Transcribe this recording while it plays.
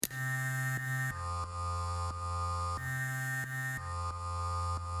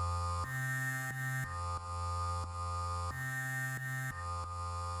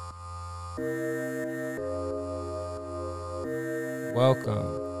Welcome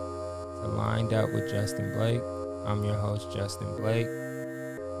to Lined Up with Justin Blake. I'm your host, Justin Blake.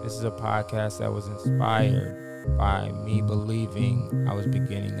 This is a podcast that was inspired by me believing I was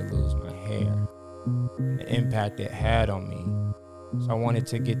beginning to lose my hair and the impact it had on me. So I wanted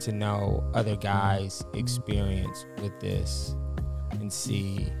to get to know other guys' experience with this and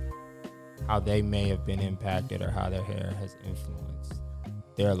see how they may have been impacted or how their hair has influenced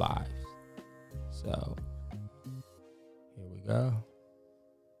their lives. So here we go.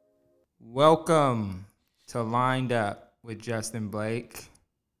 Welcome to Lined Up with Justin Blake.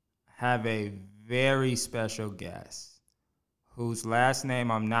 I have a very special guest whose last name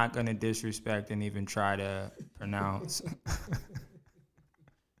I'm not going to disrespect and even try to pronounce.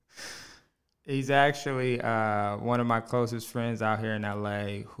 He's actually one of my closest friends out here in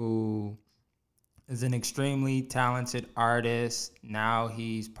LA who is an extremely talented artist. Now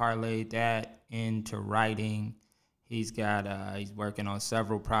he's parlayed that into writing. He's working on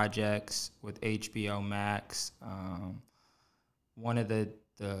several projects with HBO Max. One of the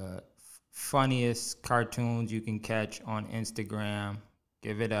funniest cartoons you can catch on Instagram.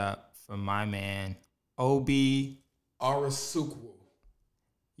 Give it up for my man, Obi Arasukwu.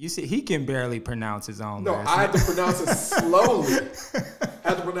 You see, he can barely pronounce his own No, last I had name. to pronounce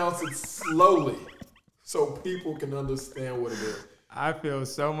it slowly. So people can understand what it is. I feel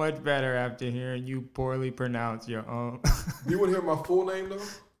so much better after hearing you poorly pronounce your own. You want to hear my full name, though?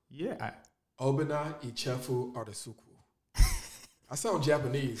 Yeah. Obinna Ichefu Arasukwu. I sound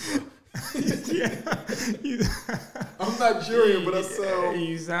Japanese, bro. I'm Nigerian, but I sound...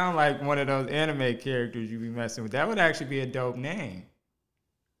 You sound like one of those anime characters you be messing with. That would actually be a dope name.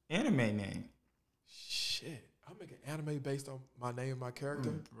 Anime name. Shit. I'll make an anime based on my name and my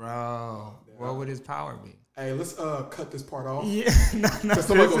character. Bro, what would his power be? Hey, let's cut this part off. Yeah, no. Because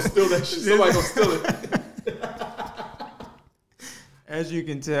somebody gonna steal that shit. Somebody gonna steal it. As you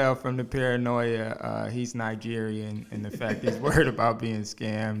can tell from the paranoia, he's Nigerian, and the fact he's worried about being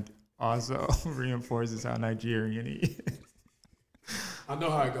scammed also reinforces how Nigerian he is. I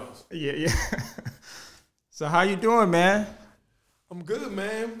know how it goes. Yeah. So how you doing, man? I'm good,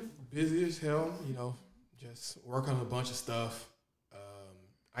 man. Busy as hell, just working on a bunch of stuff.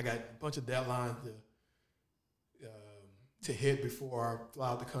 I got a bunch of deadlines to hit before I fly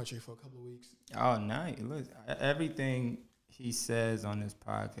out the country for a couple of weeks. Oh, nice. Look, everything he says on this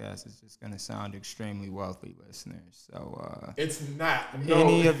podcast is just going to sound extremely wealthy, listeners. So it's not. No.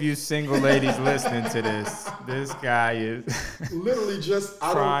 Any of you single ladies listening to this guy is literally just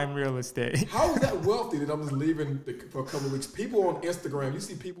prime real estate. How is that wealthy that I'm just leaving for a couple of weeks? People on Instagram, you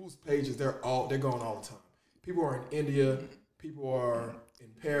see people's pages, they're going all the time. People are in India. People are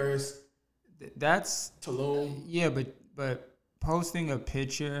in Paris. That's Tulum. Yeah, but posting a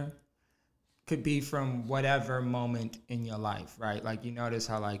picture could be from whatever moment in your life, right? Like, you notice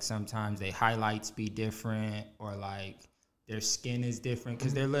how, like, sometimes their highlights be different or, like, their skin is different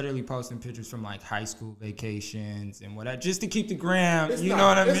because they're literally posting pictures from, like, high school vacations and whatever, just to keep the gram, know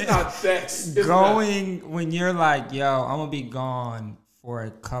what I mean? It's not that. When you're like, yo, I'm going to be gone for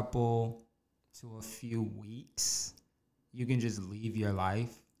a couple to a few weeks, you can just leave your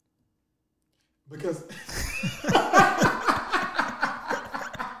life. Because...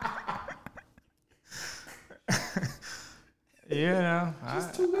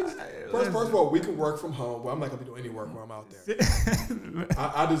 Just 2 weeks. First of all, we can work from home. Well, I'm not going to be doing any work while I'm out there.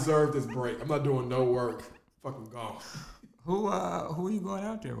 I deserve this break. I'm not doing no work. Fucking gone. Who are you going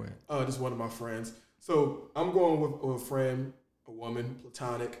out there with? Just one of my friends. So I'm going with a friend, a woman,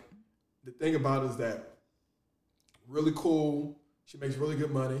 platonic. The thing about it is that really cool. She makes really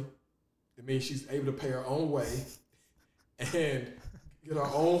good money. It means she's able to pay her own way and get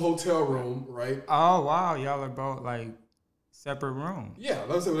her own hotel room, right? Oh, wow. Y'all are both, like, separate rooms. Yeah,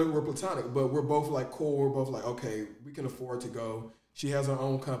 let's say we're platonic, but we're both, like, cool. We're both like, okay, we can afford to go. She has her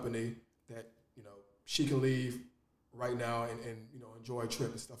own company that, she can leave right now and enjoy a trip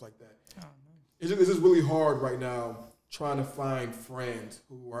and stuff like that. Oh, nice. It's just really hard right now trying to find friends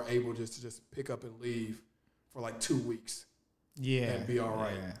who are able to just pick up and leave for, like, 2 weeks. Yeah. And be all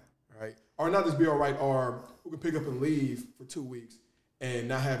right. Yeah. Right? Or not just be all right, or who can pick up and leave for 2 weeks and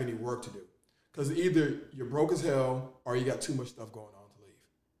not have any work to do. Because either you're broke as hell or you got too much stuff going on to leave.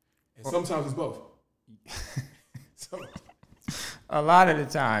 And sometimes it's both. So a lot of the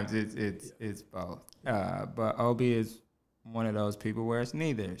times it's both. But Obi is one of those people where it's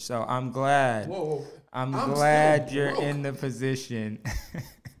neither. So I'm glad. Whoa. I'm glad you're in the position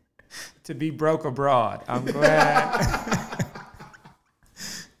to be broke abroad. I'm glad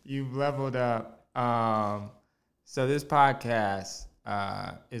you've leveled up. So this podcast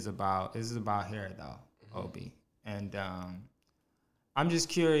is about hair though, Obi. And I'm just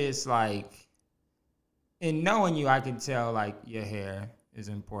curious, like, in knowing you, I can tell like your hair is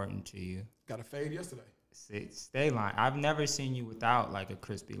important to you. Got a fade yesterday. Stay line. I've never seen you without like a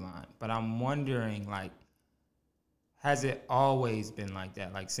crispy line, but I'm wondering, like, has it always been like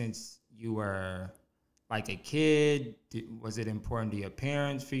that? Like, since you were like a kid, was it important to your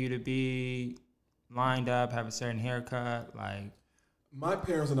parents for you to be lined up, have a certain haircut? Like, my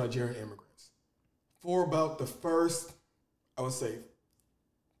parents are Nigerian immigrants. For about the first, I would say,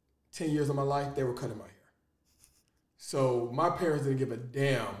 10 years of my life, they were cutting my hair. So my parents didn't give a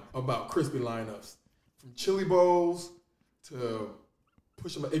damn about crispy lineups. From chili bowls to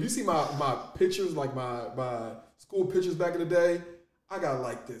pushing my... If you see my pictures, like my school pictures back in the day, I got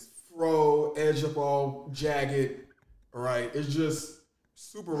like this fro, edge up all jagged, right? It's just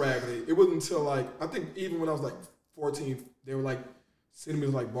super raggedy. It wasn't until like, I think even when I was like 14, they were like sending me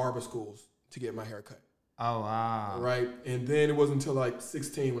to like barber schools to get my hair cut. oh wow. Right? And then it wasn't until like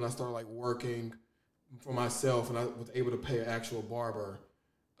 16 when I started like working for myself and I was able to pay an actual barber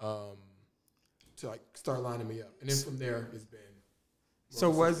to like start lining me up. And then from there, it's been... So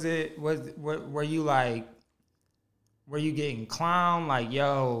were you like, were you getting clowned? Like,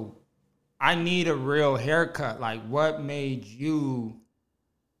 yo, I need a real haircut. Like, what made you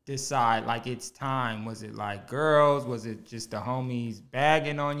decide, like, it's time? Was it like girls? Was it just the homies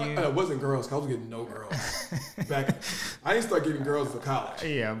bagging on you? It wasn't girls, 'cause I was getting no girls. I didn't start getting girls until college.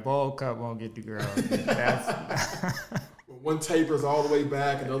 Yeah, bowl cut won't get the girls. That's one tapers all the way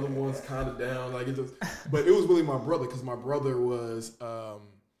back, and the other one's kind of down. Like, it just, but it was really my brother, because my brother was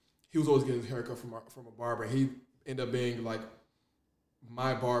he was always getting his haircut from a barber. He ended up being like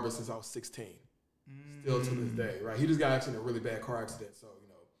my barber since I was 16, still to this day. Right? He just got actually in a really bad car accident, so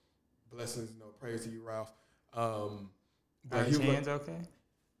blessings, prayers to you, Ralph. Are his hands okay?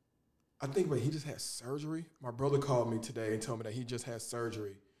 I think, but he just had surgery. My brother called me today and told me that he just had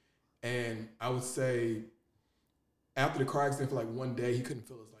surgery, and I would say, after the car accident, for like one day, he couldn't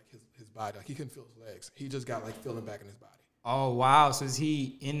feel his body. Like, he couldn't feel his legs. He just got like feeling back in his body. Oh wow! So is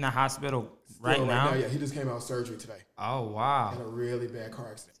he in the hospital right now? Yeah, he just came out of surgery today. Oh wow! Had a really bad car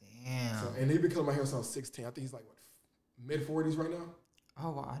accident. Damn. So, and he been cutting my hair since I was 16. I think he's like mid-40s right now. Oh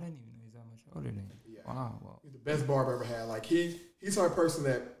wow! I didn't even know he's that much older than you. Yeah. Wow. Well, He's the best barber I ever had. Like, he's the type of person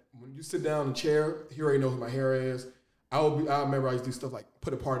that when you sit down in a chair, he already knows what my hair is. I remember I used to do stuff like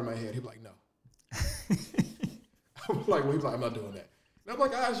put a part in my head. He'd be like, no. I'm like, well, he's like, I'm not doing that. And I'm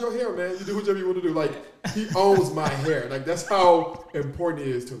like, it's your hair, man. You do whatever you want to do. Like, he owns my hair. Like, that's how important it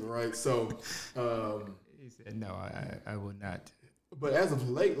is to me, right? So, he said, no, I will not. But as of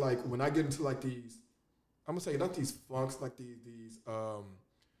late, like, when I get into like these, I'm gonna say not these funks, like these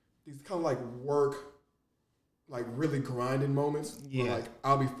kind of like work, like really grinding moments. Yeah. Where, like,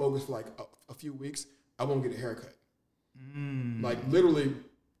 I'll be focused for like a few weeks. I won't get a haircut. Like, literally,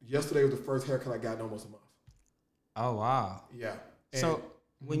 yesterday was the first haircut I got in almost a month. Oh wow. Yeah. So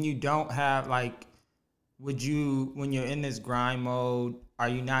when you don't have, like, when you're in this grind mode, are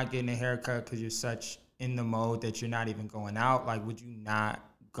you not getting a haircut because you're such in the mode that you're not even going out? Like, would you not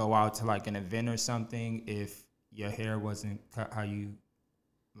go out to like an event or something if your hair wasn't cut how you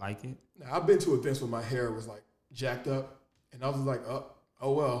like it? Now, I've been to events where my hair was like jacked up, and I was like,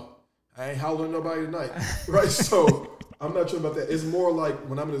 oh well, I ain't hollering at nobody tonight, right? So I'm not sure about that. It's more like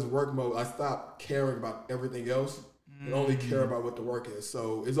when I'm in this work mode, I stop caring about everything else and only care about what the work is.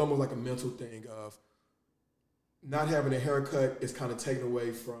 So it's almost like a mental thing of not having a haircut is kind of taken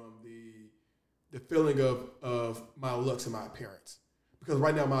away from the feeling of my looks and my appearance. Because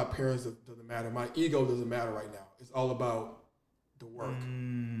right now my appearance doesn't matter. My ego doesn't matter right now. It's all about the work.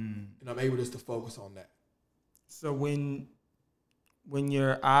 And I'm able just to focus on that. So when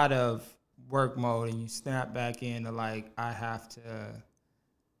you're out of work mode and you snap back into like, I have to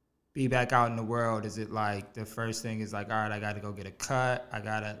be back out in the world, is it like the first thing is like, all right, I got to go get a cut. I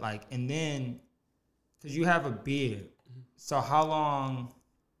got to like, and then, because you have a beard. So how long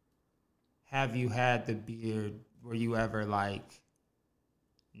have you had the beard? Were you ever like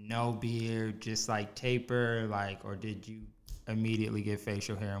no beard, just like taper, like, or did you immediately get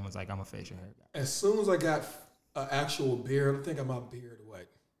facial hair and was like, I'm a facial hair guy? As soon as I got an actual beard, I think I got my beard,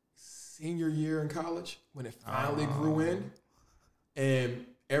 senior year in college, when it finally grew in. And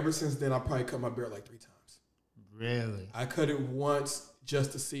ever since then, I probably cut my beard like 3 times. Really? I cut it once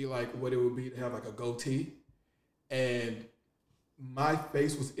just to see like what it would be to have like a goatee. And my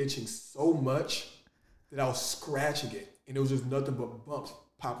face was itching so much that I was scratching it. And it was just nothing but bumps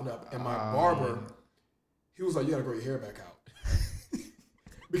popping up. And my barber, he was like, you gotta grow your hair back out.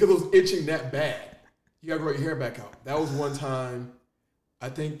 Because it was itching that bad. You gotta grow your hair back out. That was one time I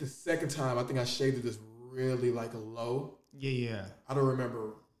think the second time, I think I shaved it just really like a low. Yeah. I don't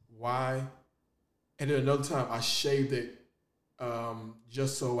remember why. And then another time, I shaved it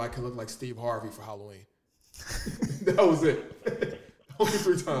just so I could look like Steve Harvey for Halloween. That was it. Only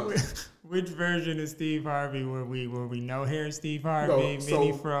 3 times. Which version of Steve Harvey were we? Were we no hair Steve Harvey,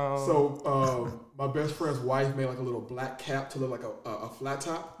 mini fro? So my best friend's wife made like a little black cap to look like a flat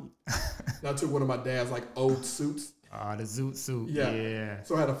top. And I took one of my dad's like old suits. The zoot suit. Yeah. Yeah.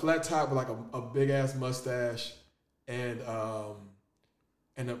 So I had a flat top with like a big ass mustache and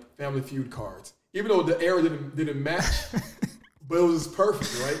the Family Feud cards. Even though the era didn't match, but it was just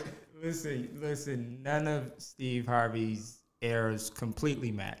perfect, right? Listen. None of Steve Harvey's eras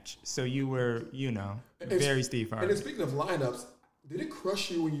completely match. So you were, very Steve Harvey. And then speaking of lineups, did it crush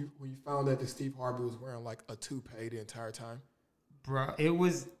you when you found out that Steve Harvey was wearing like a toupee the entire time? Bro, it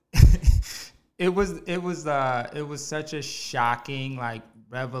was it was such a shocking like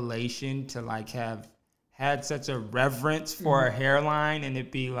revelation to like have had such a reverence for a hairline and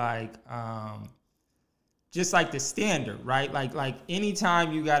it be like just like the standard, right? Like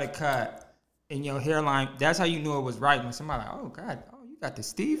anytime you got a cut in your hairline, that's how you knew it was right. When somebody like, oh God, you got the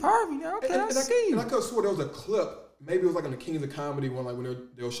Steve Harvey now. Okay, I see. And I could have swore there was a clip. Maybe it was like on the Kings of Comedy one, like when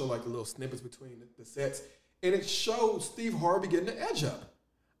they'll show like the little snippets between the sets, and it showed Steve Harvey getting the edge up.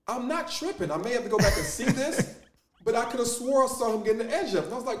 I'm not tripping. I may have to go back and see this, but I could have swore I saw him getting the edge up.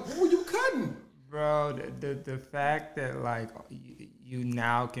 And I was like, what were you cutting? Bro, the fact that like you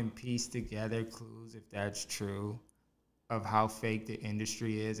now can piece together clues if that's true of how fake the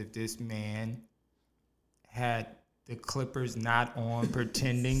industry is. If this man had the Clippers not on,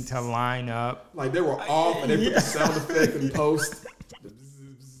 pretending to line up, like they were off, and they put the sound effect in post.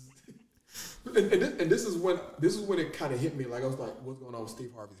 And this is when it kind of hit me. Like I was like, what's going on with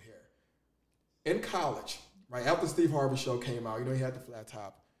Steve Harvey's hair? In college, right after Steve Harvey show came out, he had the flat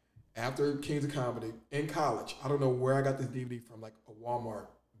top. After Kings of Comedy, in college, I don't know where I got this DVD from, like a Walmart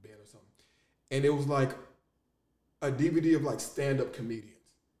bin or something, and it was like a DVD of like stand-up comedians,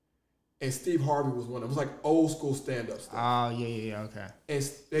 and Steve Harvey was one of them. It was like old school stand-up stuff. Oh yeah, okay.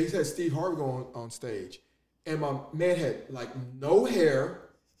 And they had Steve Harvey going on stage, and my man had like no hair.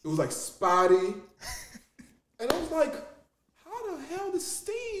 It was like spotty. And I was like, how the hell did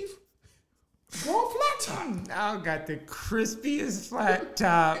Steve go on flat top? Now got the crispiest flat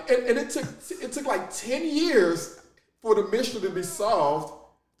top. And it took like 10 years for the mystery to be solved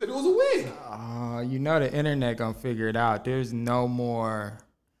that it was a wig. The internet gonna figure it out. There's no more.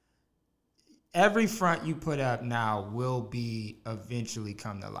 Every front you put up now will be eventually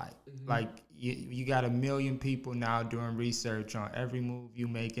come to light. Mm-hmm. Like you got 1 million people now doing research on every move you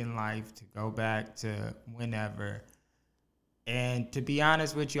make in life to go back to whenever. And to be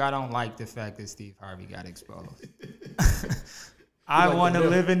honest with you, I don't like the fact that Steve Harvey got exposed. I want to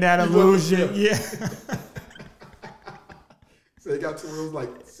live in that illusion. Yeah. So it got to where it was like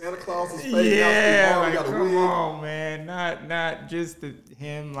Santa Claus is fake. Yeah, like, come on, man. Not just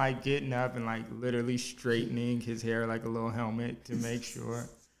him like getting up and like literally straightening his hair like a little helmet to make sure.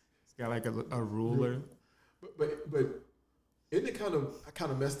 It's got like a ruler. But isn't it kind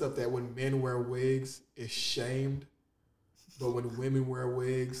of messed up that when men wear wigs, it's shamed, but when women wear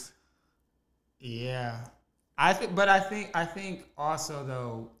wigs, yeah. I think also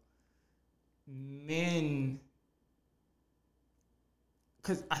though, men.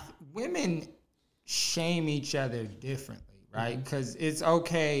 Because women shame each other differently, right? Because it's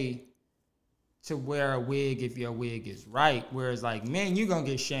okay to wear a wig if your wig is right, whereas like men, you're going to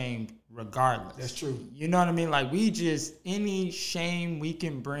get shamed regardless. That's true. You know what I mean? Like any shame we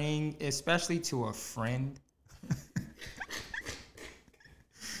can bring, especially to a friend.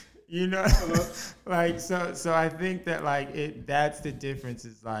 Like so I think that like that's the difference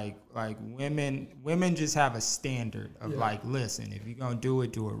is like women just have a standard of like, listen, if you're gonna do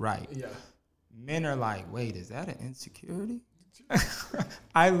it right. Yeah. Men are like, wait, is that an insecurity?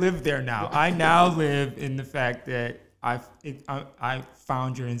 I live there now. I now live in the fact that I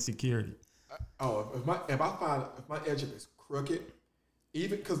found your insecurity. If my edge is crooked,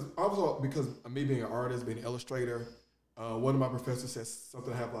 even because of me being an artist, being an illustrator. One of my professors says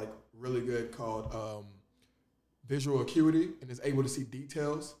something I have like really good called visual acuity and is able to see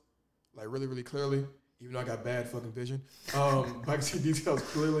details like really, really clearly, even though I got bad fucking vision. I can see details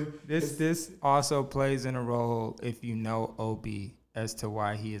clearly. This also plays in a role if you know OB as to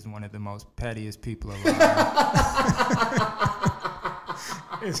why he is one of the most pettiest people alive.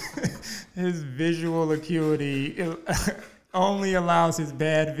 His visual acuity only allows his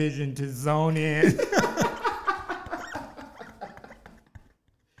bad vision to zone in.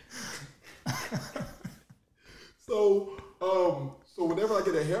 So whenever I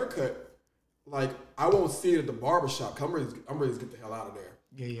haircut, like I won't see it at the barbershop. I'm ready to get the hell out of there.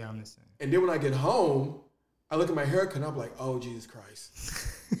 Yeah, I'm the same. And then when I get home, I look at my haircut and I'm like, oh, Jesus Christ.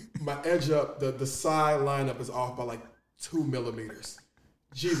 My edge up, the side lineup is off by like 2 millimeters.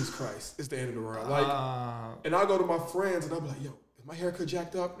 Jesus Christ, it's the end of the world. Like, and I go to my friends and I'm like, yo, is my haircut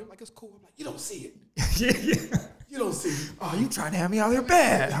jacked up? And they're like, it's cool. I'm like, you don't see it. Yeah. You don't see it. Oh, you trying to have me out here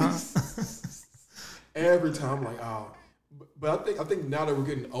bad, huh? Every time I'm like, oh. But I think now that we're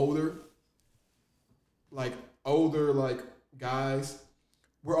getting older, like guys,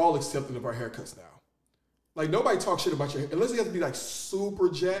 we're all accepting of our haircuts now. Like nobody talks shit about your hair unless you have to be like super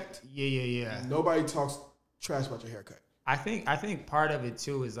jacked. Yeah. Nobody talks trash about your haircut. I think part of it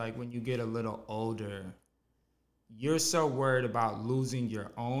too is like when you get a little older, you're so worried about losing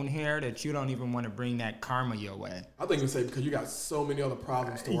your own hair that you don't even want to bring that karma your way. I think you say because you got so many other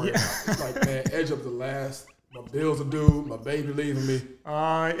problems to worry about. It's like, man, edge up the last. My bills are due. My baby leaving me.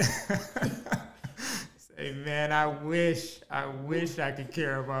 Say, man, I wish I could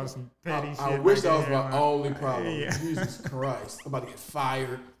care about some petty shit. I wish that was my only problem. Yeah. Jesus Christ, I'm about to get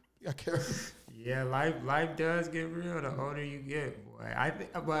fired. I care. Yeah, life does get real the older you get, boy.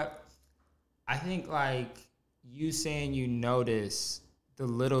 But I think like you saying you notice the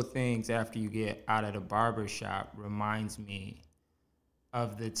little things after you get out of the barber shop reminds me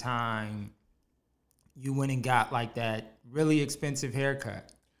of the time you went and got like that really expensive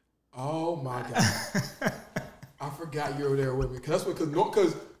haircut. Oh my God. I forgot you were there with me. Because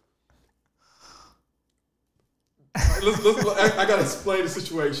I got to explain the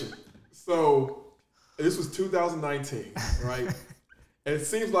situation. So this was 2019, right? And it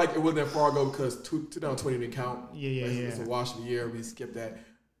seems like it wasn't that far ago because 2020 didn't count. Yeah. It's a wash of the year. We skipped that.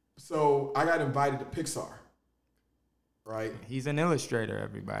 So I got invited to Pixar, right? He's an illustrator,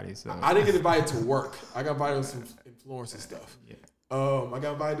 everybody. So I didn't get invited to work. I got invited to some influencer stuff. Yeah. I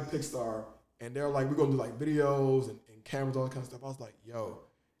got invited to Pixar, and they're like, we're going to do like videos and cameras, all that kind of stuff. I was like, yo,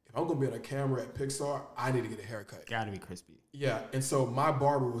 if I'm going to be on a camera at Pixar, I need to get a haircut. Got to be crispy. Yeah, and so my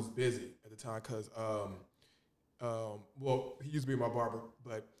barber was busy at the time because, well, he used to be my barber,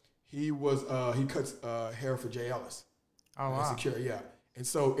 but he cuts hair for Jay Ellis. Oh, wow. Insecure, yeah. And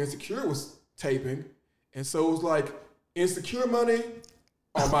so Insecure was taping, and so it was like Insecure money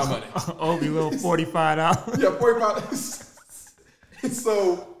or my money. Obi little $45. Yeah, $45. And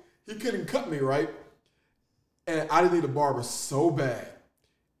so he couldn't cut me, right? And I didn't need a barber so bad.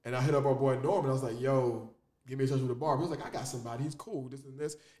 And I hit up our boy Norman. I was like, yo, give me a touch with a barber. He was like, I got somebody. He's cool, this and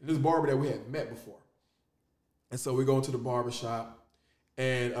this. And this barber that we had met before. And so we go into the barber shop.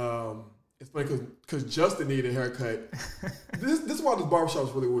 And it's funny because Justin needed a haircut. This is why this barbershop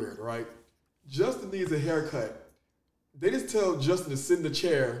is really weird, right? Justin needs a haircut. They just tell Justin to sit in the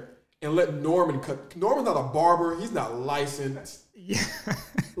chair and let Norman cut. Norman's not a barber. He's not licensed. Yeah.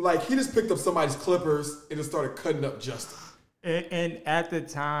 Like, he just picked up somebody's clippers and just started cutting up Justin. And at the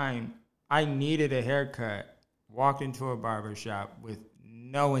time, I needed a haircut. Walked into a barber shop with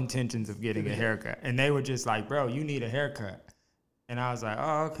no intentions of getting a haircut. And they were just like, bro, you need a haircut. And I was like,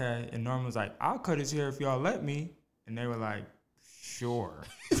 oh, okay. And Norman was like, I'll cut his hair if y'all let me. And they were like, sure.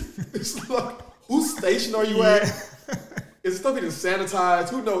 It's like, whose station are you at? Is stuff getting sanitized?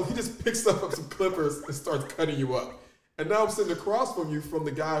 Who knows? He just picks up some clippers and starts cutting you up. And now I'm sitting across from you from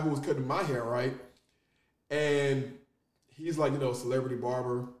the guy who was cutting my hair, right? And he's like, celebrity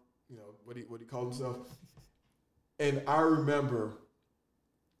barber, what he called himself. And I remember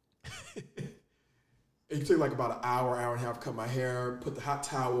it took like about an hour and a half to cut my hair, put the hot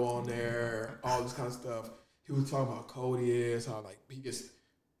towel on there, all this kind of stuff. He was talking about how cold he is, how like he just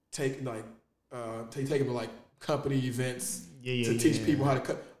take him to like company events to teach people how to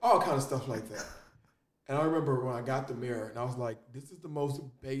cut, all kind of stuff like that. And I remember when I got the mirror and I was like, this is the most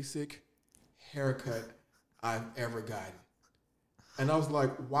basic haircut I've ever gotten. And I was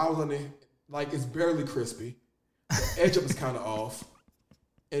like, why was I like, it's barely crispy. The edge up is kind of off.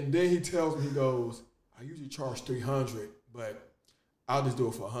 And then he tells me, he goes, I usually charge $300, but I'll just do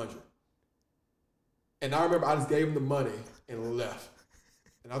it for $100. And I remember I just gave him the money and left.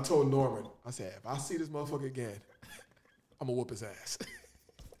 And I told Norman, I said, if I see this motherfucker again, I'm gonna whoop his ass.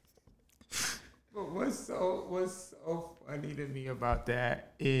 But what's so funny to me about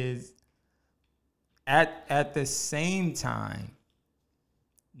that is at the same time,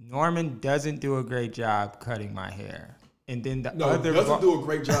 Norman doesn't do a great job cutting my hair. And then doesn't do a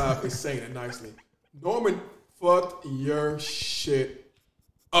great job is saying it nicely. Norman fucked your shit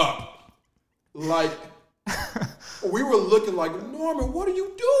up. Like, we were looking like, Norman, what are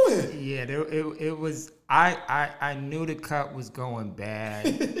you doing? Yeah, it was, I knew the cut was going bad.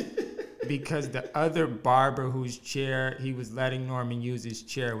 because the other barber whose chair he was letting Norman use his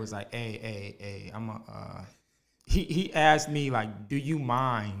chair was like, hey, he asked me like, do you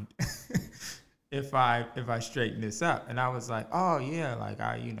mind if I straighten this up? And I was like, oh yeah, like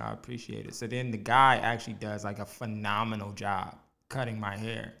I appreciate it. So then the guy actually does like a phenomenal job cutting my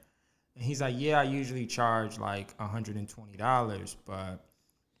hair. And he's like, yeah, I usually charge like $120, but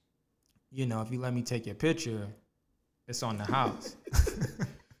if you let me take your picture, it's on the house.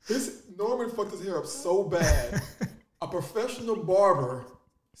 Norman fucked his hair up so bad. A professional barber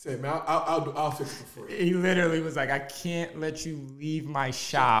said, "Man, I'll fix it for free." He literally was like, "I can't let you leave my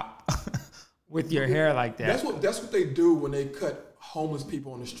shop with your hair like that." That's what they do when they cut homeless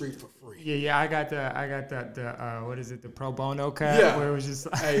people on the street for free. Yeah. I got the what is it? The pro bono cut. Yeah. Where it was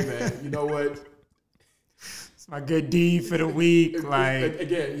just like, hey man, you know what? It's my good deed for the week.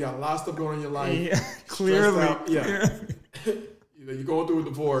 Again, you got a lot of stuff going on in your life. Yeah, clearly. You're going through a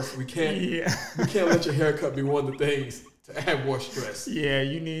divorce. We can't let your haircut be one of the things to add more stress. Yeah,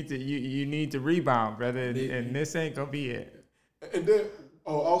 you need to rebound, brother, and this ain't gonna be it. And then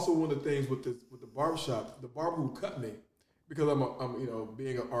also one of the things with the barbershop, the barber who cut me, because I'm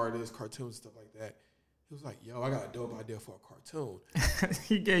being an artist, cartoons, stuff like that. He was like, "Yo, I got a dope idea for a cartoon."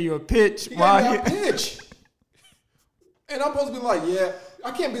 He gave you a pitch. He gave me a pitch. And I'm supposed to be like, yeah,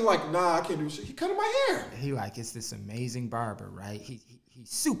 I can't be like, nah, I can't do shit. He cutting my hair. He like, it's this amazing barber, right? He's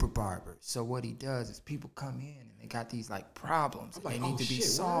super barber. So what he does is people come in and they got these like problems and they need to be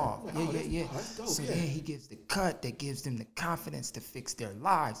solved. Yeah. So then he gives the cut that gives them the confidence to fix their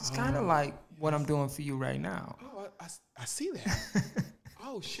lives. It's kind of like what I'm doing for you right now. Oh, I see that.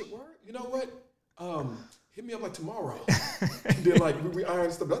 Oh shit, word. You know what? Hit me up like tomorrow. And then like we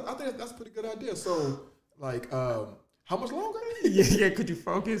iron stuff. I think that's a pretty good idea. So like, how much longer? Yeah. Could you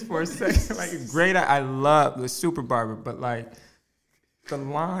focus for a second? Like, great. I love the super barber, but like, the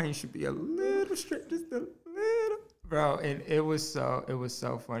line should be a little straight, just a little, bro. And it was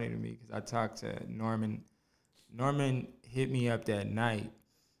so funny to me because I talked to Norman. Norman hit me up that night,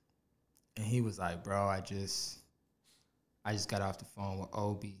 and he was like, "Bro, I just got off the phone with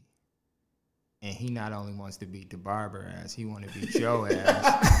Obi, and he not only wants to beat the barber ass, he want to beat your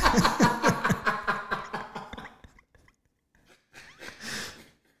ass."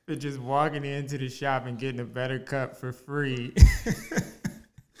 Just walking into the shop and getting a better cut for free.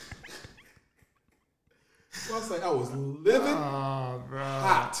 So I was like, I was living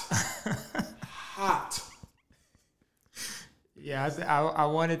hot. Yeah, I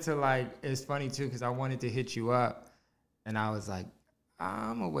wanted to like. It's funny too because I wanted to hit you up, and I was like,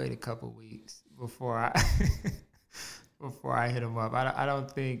 I'm gonna wait a couple weeks before I hit him up. I don't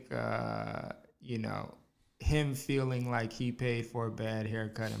think him feeling like he paid for a bad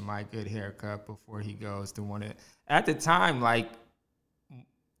haircut and my good haircut before he goes to one of, at the time, like,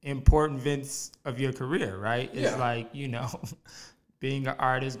 important events of your career, right? It's like, being an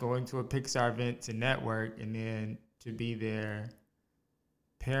artist, going to a Pixar event to network, and then to be there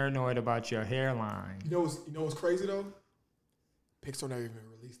paranoid about your hairline. You know what's crazy, though? Pixar never even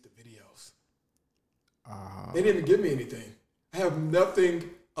released the videos. They didn't even give me anything. I have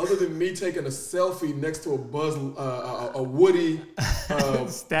nothing other than me taking a selfie next to a Woody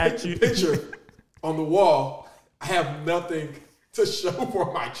statue picture on the wall. I have nothing to show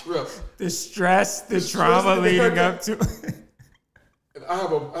for my trip. The stress, the trauma leading up to it. And I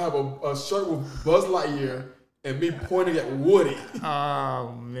have a shirt with Buzz Lightyear and me pointing at Woody.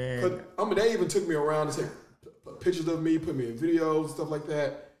 Oh man! They even took me around to take pictures of me, put me in videos, stuff like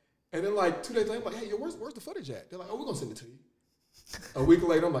that. And then like 2 days later, I'm like, hey, yo, where's the footage at? They're like, oh, we're gonna send it to you. A week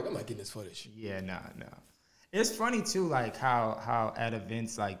later, I'm like, I'm not getting this footage. Yeah, no. It's funny too, like how at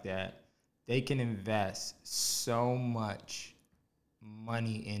events like that, they can invest so much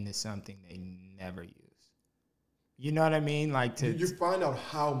money into something they never use. You know what I mean? Like you find out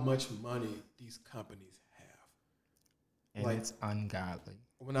how much money these companies have, and like, it's ungodly.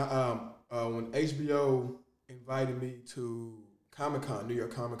 When when HBO invited me to Comic-Con, New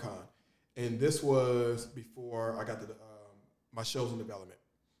York Comic-Con, and this was before I got to my show's in development.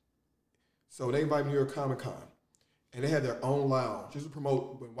 So they invited me to New York Comic-Con, and they had their own lounge. This is to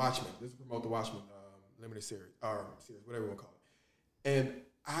promote Watchmen. This is to promote the Watchmen limited series, or series, whatever you want to call it. And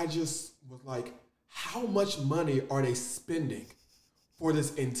I just was like, how much money are they spending for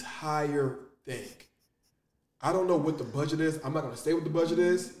this entire thing? I don't know what the budget is. I'm not going to say what the budget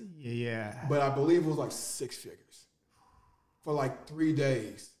is. Yeah. But I believe it was like 6 figures for like 3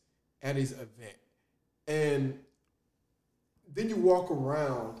 days at his event. And then you walk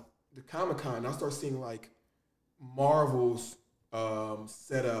around the Comic-Con, and I start seeing like Marvel's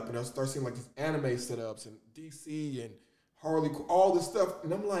setup, and I start seeing like these anime setups and DC and Harley, all this stuff.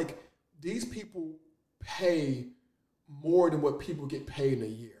 And I'm like, these people pay more than what people get paid in a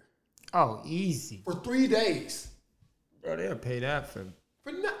year. Oh, easy. For 3 days. Bro, they'll pay that for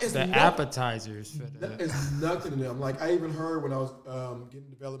it's the appetizers. It's nothing to them. Like, I even heard when I was getting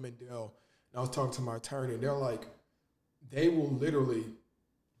a development deal, and I was talking to my attorney, and they're like, they will literally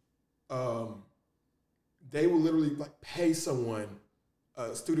like pay someone,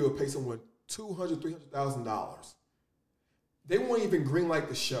 a studio will pay someone $200,000, $300,000. They won't even greenlight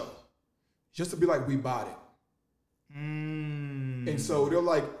the show, just to be like, we bought it. And so they're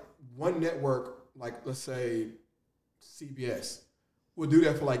like, one network, like let's say CBS, will do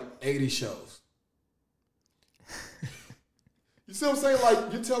that for like 80 shows. You see what I'm saying?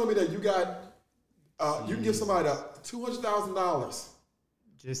 Like, you're telling me that you got, you can give somebody $200,000.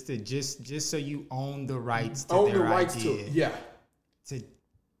 Just so you own the rights to own their the rights idea. to, yeah. To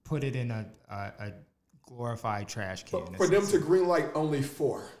put it in a glorified trash can. For them to greenlight only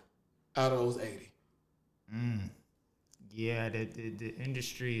 4 out of those 80. Yeah, the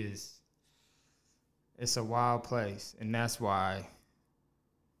industry it's a wild place, and that's why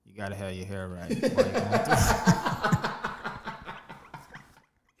you gotta have your hair right. while you're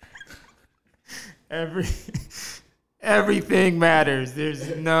going through. Everything matters.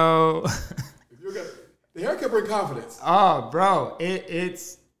 There's no. The haircut brings confidence. Oh, bro,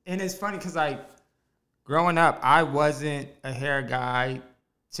 it's funny because like growing up, I wasn't a hair guy.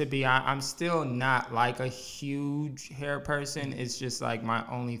 To be honest, I'm still not like a huge hair person. It's just like my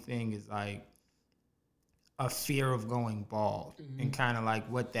only thing is like a fear of going bald, and kind of like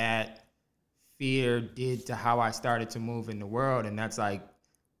what that fear did to how I started to move in the world. And that's like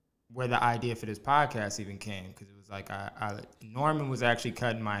where the idea for this podcast even came, because it was like Norman was actually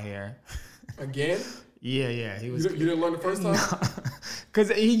cutting my hair. Again? Yeah. He was. You didn't learn the first time?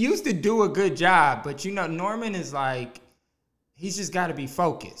 Because he used to do a good job, but Norman is like, he's just got to be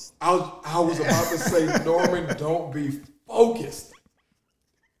focused. I was about to say, Norman, don't be focused.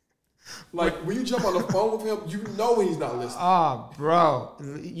 Like, when you jump on the phone with him, you know he's not listening. Oh, bro.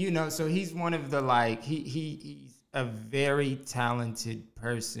 So he's one of the, like, he's a very talented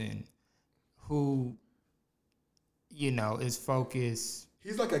person who, is focused.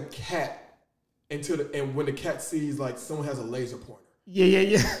 He's like a cat and when the cat sees, like, someone has a laser pointer.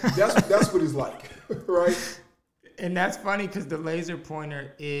 Yeah. That's what he's like, right? And that's funny because the laser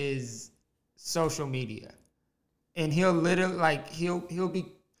pointer is social media. And he'll literally, like, he'll be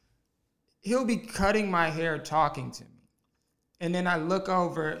cutting my hair talking to me. And then I look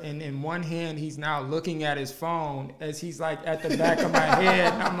over, and in one hand, he's now looking at his phone as he's like at the back of my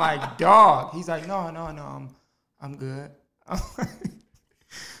head. And I'm like, dog. He's like, no, I'm good.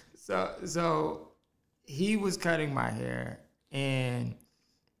 So he was cutting my hair, and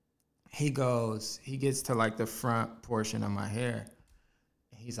he gets to like the front portion of my hair.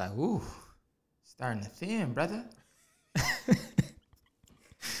 And he's like, ooh, starting to thin, brother.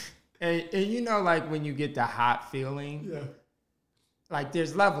 And like when you get the hot feeling, yeah. Like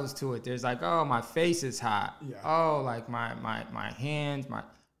there's levels to it. There's like, oh, my face is hot. Yeah. Oh, like my hands, my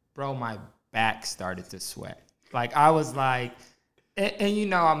back started to sweat. Like I was like,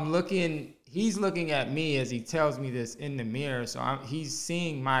 and I'm looking, he's looking at me as he tells me this in the mirror. So he's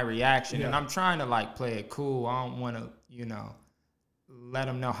seeing my reaction, and I'm trying to like play it cool. I don't want to, let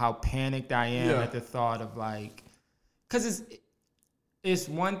him know how panicked I am at the thought of like, cause it's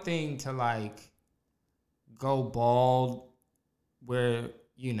one thing to like go bald where,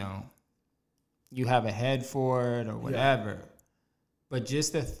 you have a head for it or whatever. Yeah. But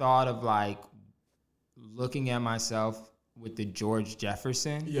just the thought of like looking at myself with the George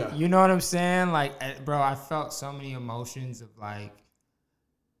Jefferson. Yeah. You know what I'm saying? Like, bro, I felt so many emotions of like,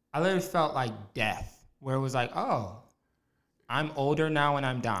 I literally felt like death, where it was like, oh, I'm older now and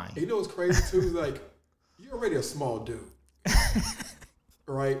I'm dying. You know what's crazy too? Like, you're already a small dude.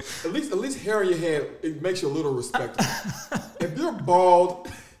 Right? At least hair on your head, it makes you a little respectable. If you're bald,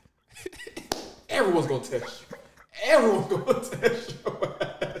 everyone's gonna test you. Everyone's gonna test your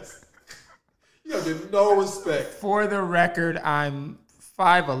ass. You don't get no respect. For the record, I'm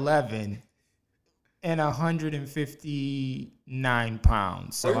 5'11" and 159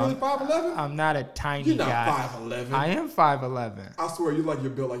 pounds. So are you really 5'11"? I'm not a tiny guy. You're not 5'11". I am 5'11". I swear, you're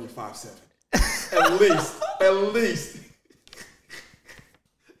built like you're 5'7". At least.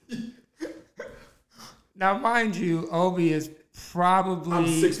 Now, mind you, Obi is probably I'm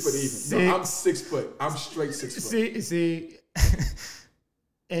 6 foot even. No, I'm 6 foot. I'm straight 6 foot. See,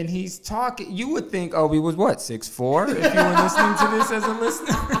 and he's talking. You would think Obi was what, 6'4", if you were listening to this as a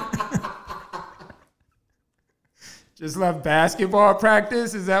listener. Just left basketball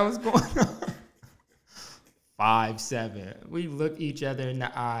practice. Is that what's going on? 5'7". We look each other in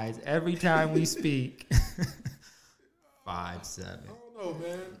the eyes every time we speak. 5'7". I don't know,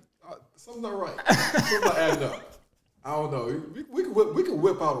 man. Something's not right. Something's not adding up. I don't know. We can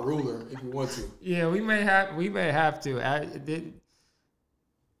whip out a ruler if we want to. Yeah, we may have to.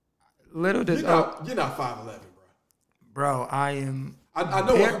 Little does you're not 5'11", bro. I am. I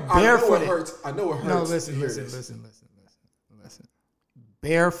know it hurts. I know it hurts. No, listen.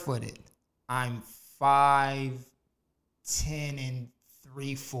 Barefooted, I'm 5'10" and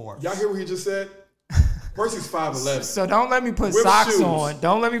 3/4. Y'all hear what he just said? First he's 5'11". So don't let me put with socks shoes. on.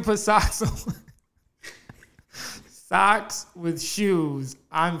 Don't let me put socks on. Socks with shoes.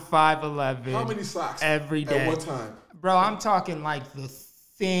 I'm 5'11". How many socks every day at one time? Bro, I'm talking like the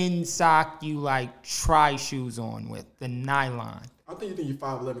thin sock you like try shoes on with, the nylon. I think you're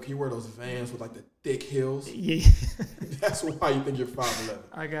 5'11". Can you wear those Vans with like the thick heels? Yeah. That's why you think you're 5'11".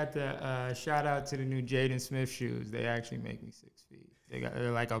 I got the shout out to the new Jaden Smith shoes. They actually make me 6 feet.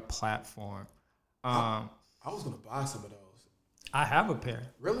 They're like a platform. I was gonna buy some of those. I have a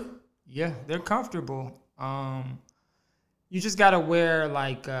pair. Really? Yeah, they're comfortable. You just gotta wear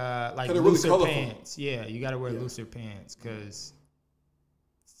like looser really pants. Yeah, you gotta wear looser pants because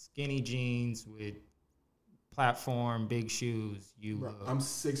skinny jeans with platform big shoes. I'm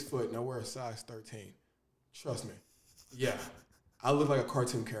 6 foot and I wear a size 13. Trust me. Yeah, I look like a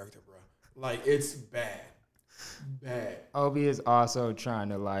cartoon character, bro. Like it's bad. Obi is also trying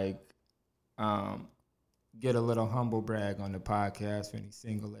to get a little humble brag on the podcast when he's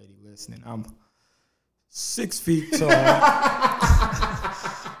single lady listening. I'm 6 feet tall.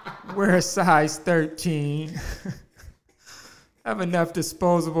 Wear a size 13. Have enough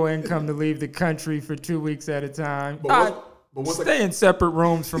disposable income to leave the country for 2 weeks at a time. But stay in separate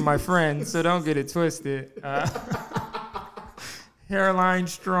rooms from my friends, so don't get it twisted. Hairline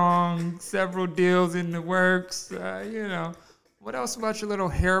strong, several deals in the works. What else about your little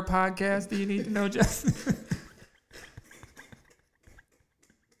hair podcast do you need to know, Justin?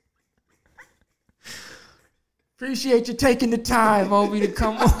 Appreciate you taking the time, Obi, to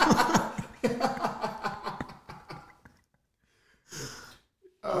come on.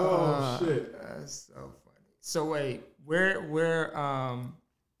 Oh shit. That's so funny. So wait, we're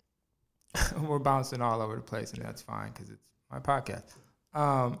we're bouncing all over the place, and that's fine because it's my podcast.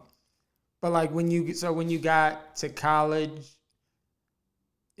 But like when you got to college,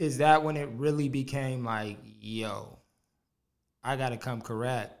 is that when it really became like, yo, I gotta come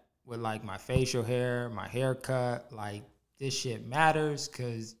correct with like my facial hair, my haircut, like this shit matters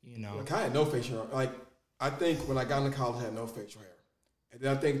because Like I had no facial hair. Like I think when I got into college, I had no facial hair, and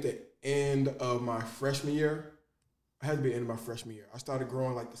then I think the end of my freshman year, I had to be the end of my freshman year. I started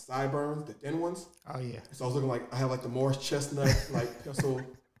growing like the sideburns, the thin ones. Oh yeah. So I was looking like I had like the Morris Chestnut like pencil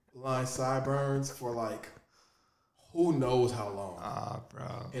line sideburns for like who knows how long.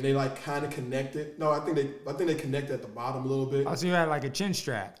 Bro. And they like kind of connected. No, I think they connected at the bottom a little bit. Oh, so you had like a chin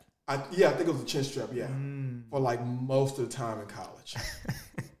strap. I think it was a chin strap, yeah. For like most of the time in college.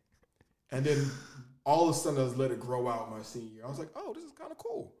 And then all of a sudden I just let it grow out my senior year. I was like, oh, this is kind of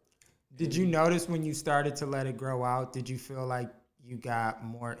cool. Did you notice when you started to let it grow out, did you feel like you got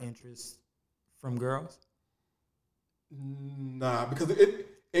more interest from girls? Nah, because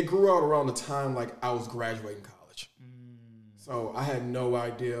it grew out around the time like I was graduating college. So I had no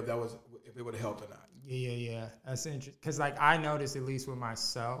idea if it would have helped or not. Yeah. That's interesting. Because like I noticed, at least with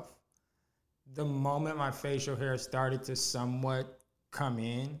myself, the moment my facial hair started to somewhat come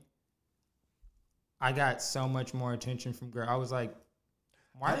in, I got so much more attention from girls. I was like,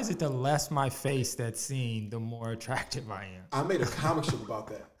 why is it the less my face that's seen, the more attractive I am? I made a comic strip about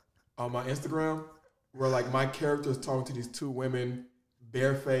that on my Instagram where like my character is talking to these two women,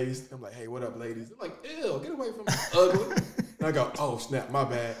 barefaced. I'm like, hey, what up, ladies? They're like, ew, get away from me, ugly. And I go, oh, snap, my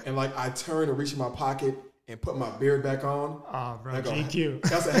bad. And like I turn and reach in my pocket and put my beard back on. Oh, bro, I go, GQ.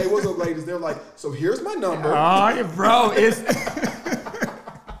 I said, hey, what's up, ladies? They're like, so here's my number. Oh, bro, it's...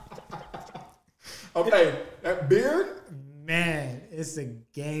 Okay, that beard? Man, it's a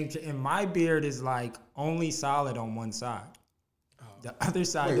game changer. And my beard is like only solid on one side. The other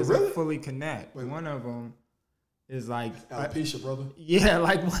side doesn't fully connect. One of them is like alopecia, brother. Yeah,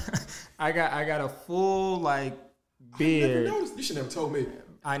 like I got a full like beard. I never noticed. You should never told me.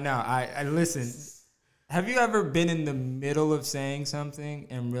 I know. I listen. Have you ever been in the middle of saying something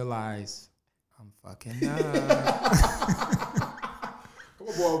and realize I'm fucking up?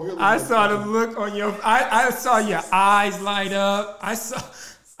 I saw the look on your. I saw your eyes light up. I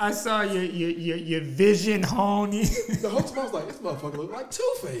saw your vision hone. The whole time I was like, this motherfucker look like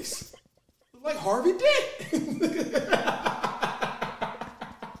Two-Face. Look like Harvey Dent.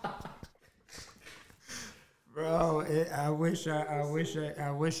 Bro, I wish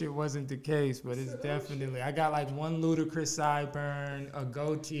it wasn't the case, but it's definitely. I got like one ludicrous sideburn, a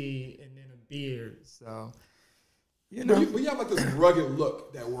goatee, and then a beard. So, But you have like this rugged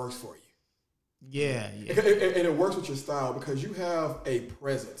look that works for you. Yeah. And it works with your style because you have a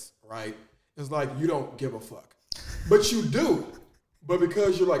presence, right? It's like you don't give a fuck, but you do. But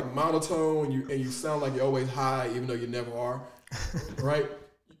because you're like monotone and you sound like you're always high, even though you never are, right?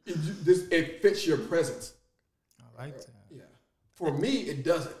 It fits your presence. I like that. Yeah. For me, it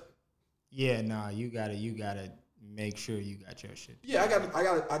doesn't. Yeah, nah, you gotta make sure you got your shit. Yeah,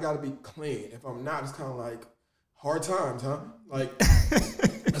 I gotta be clean. If I'm not, it's kind of like hard times, huh? Like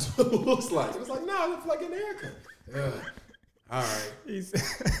that's what it looks like. It's like, nah, it looks like an haircut. All right.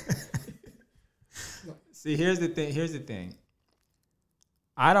 See, here's the thing.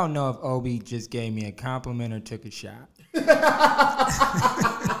 I don't know if Obi just gave me a compliment or took a shot.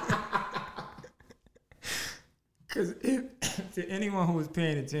 Because to anyone who was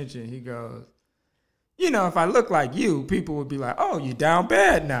paying attention, he goes, if I look like you, people would be like, oh, you down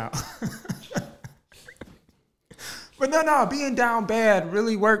bad now. But no, being down bad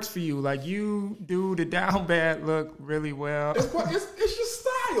really works for you. Like, you do the down bad look really well. It's your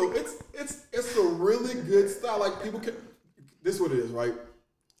style. It's a really good style. Like, people can. This is what it is, right?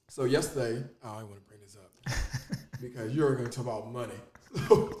 So yesterday, I don't want to bring this up because you're going to talk about money.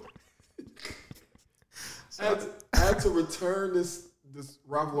 So I had to return this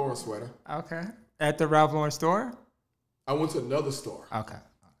Ralph Lauren sweater. Okay. At the Ralph Lauren store? I went to another store. Okay.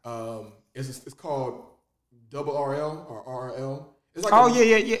 It's called Double RL or RL. It's like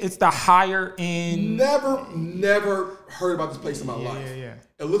yeah. It's the higher end. Never heard about this place in my life. Yeah.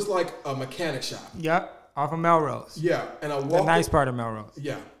 It looks like a mechanic shop. Yep, off of Melrose. Yeah, and I walked. The nice part of Melrose.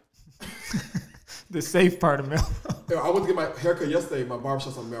 Yeah. The safe part of Melrose. I went to get my haircut yesterday. My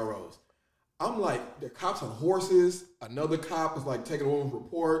barbershop's on Melrose. I'm like, the cops on horses. Another cop is like taking a woman's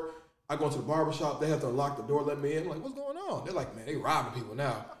report. I go into the barbershop. They have to unlock the door, let me in. I'm like, what's going on? They're like, man, they robbing people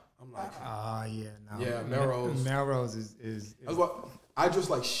now. I'm like, yeah, Melrose. Melrose is That's what I dress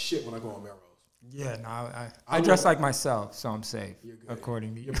like shit when I go on Melrose. Yeah, no, I dress like myself, so I'm safe. You're good.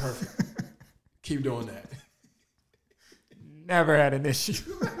 According to you. You're perfect. Keep doing that. Never had an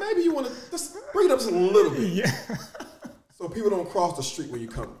issue. Maybe you want to just bring it up just a little bit. Yeah. So people don't cross the street when you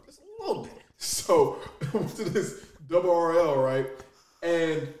come. Just a little bit. So I went to this Double RL, right?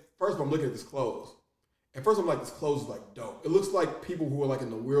 And first I'm looking at this clothes. And first I'm like, this clothes is like dope. It looks like people who are like in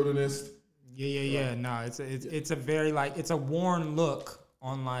the wilderness. Yeah. No, it's a very like, it's a worn look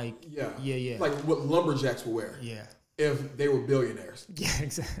on like. Yeah. Like what lumberjacks would wear. Yeah. If they were billionaires. Yeah,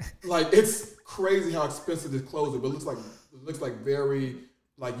 exactly. Like, it's crazy how expensive this clothes are, but it looks like very,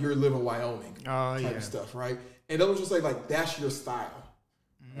 like you're living in Wyoming type of stuff, right? And that was just like that's your style,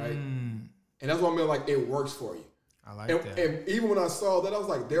 right? And that's what I mean, like, it works for you. I like that. And even when I saw that, I was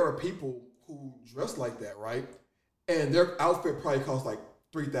like, there are people who dress like that, right? And their outfit probably costs like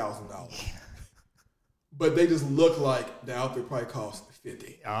 $3,000. But they just look like the outfit probably costs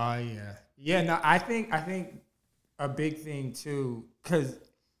 $50. Oh, yeah. Yeah, no, I think a big thing too, because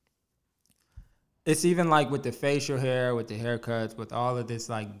it's even like with the facial hair, with the haircuts, with all of this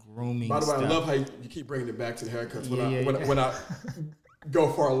like grooming stuff. By the way, stuff. I love how you keep bringing it back to the haircuts when I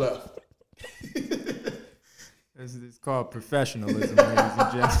go far left. This is called professionalism, ladies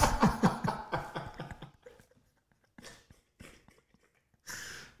and gentlemen.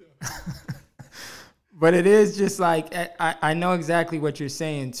 But it is just like, I know exactly what you're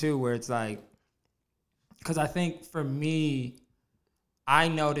saying too, where it's like, because I think for me, I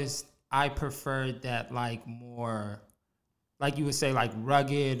noticed I preferred that like more, like you would say, like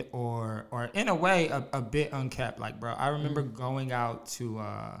rugged or in a way a bit unkept. Like, bro, I remember going out to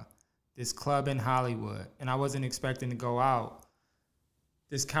this club in Hollywood, and I wasn't expecting to go out.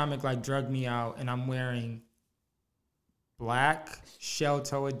 This comic like drugged me out, and I'm wearing black shell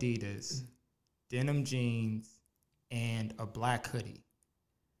toe Adidas, denim jeans, and a black hoodie.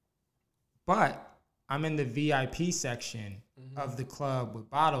 But I'm in the VIP section of the club with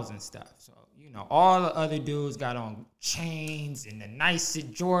bottles and stuff. So, all the other dudes got on chains and the nice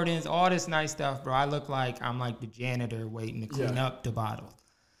Jordans, all this nice stuff, bro. I look like I'm like the janitor waiting to clean up the bottles.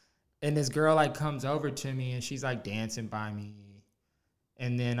 And this girl like comes over to me and she's like dancing by me.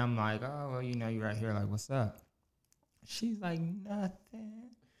 And then I'm like, oh, well, you're right here. Like, what's up? She's like,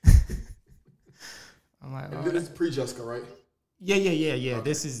 nothing. I'm like, oh. This is pre-Jessica, right? Yeah. Okay.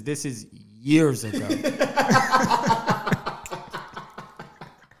 This is years ago.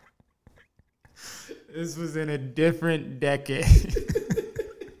 This was in a different decade.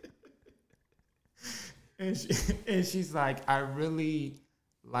 And she's like, I really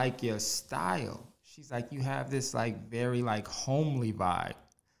like your style. she's like, you have this like very like homely vibe.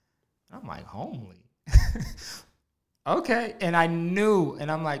 I'm like, homely? Okay. And I knew, and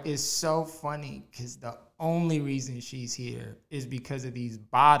I'm like, it's so funny because the only reason she's here is because of these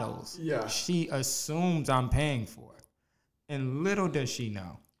bottles she assumes I'm paying for. And little does she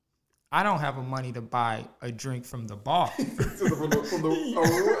know, I don't have the money to buy a drink from the bar. from a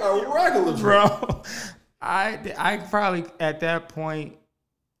regular drink. Bro, I probably, at that point,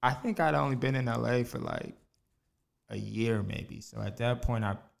 I think I'd only been in LA for like a year maybe. So at that point,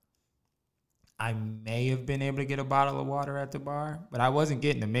 I may have been able to get a bottle of water at the bar, but I wasn't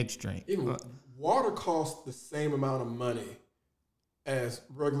getting a mixed drink. Even water costs the same amount of money as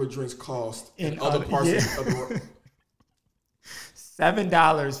regular drinks cost in other parts of the world.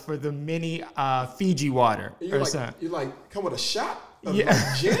 $7 for the mini Fiji water. You're or like, something. You're like, come with a shot of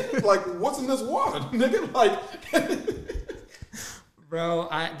like gin? Like, what's in this water, nigga? Like, bro,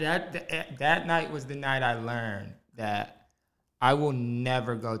 that night was the night I learned that I will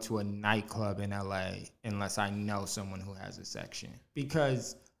never go to a nightclub in LA unless I know someone who has a section.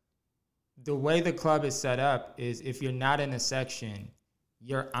 Because the way the club is set up is if you're not in a section,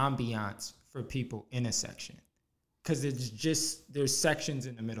 you're ambiance for people in a section. Because there's sections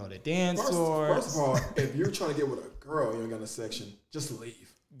in the middle of the dance floor. First of all, if you're trying to get with a girl, you ain't got a section, just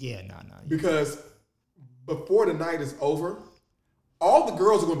leave. Yeah, no. Because before the night is over, all the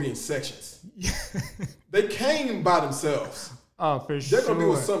girls are going to be in sections. They came by themselves. Oh, for sure. They're going to be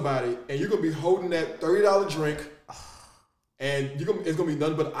with somebody, and you're going to be holding that $30 drink, and it's going to be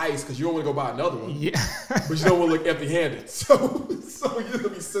nothing but ice because you don't want to go buy another one. Yeah. But you don't want to look empty-handed. So you're going to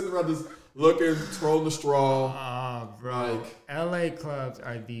be sitting around just looking, twirling the straw. Oh, bro. LA clubs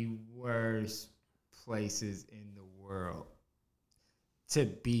are the worst places in the world to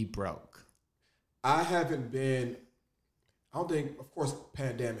be broke. I haven't been, I don't think, of course,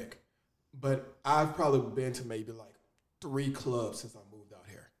 pandemic, but I've probably been to maybe like 3 clubs since I moved out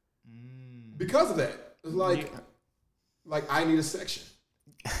here. Because of that. It's like I need a section.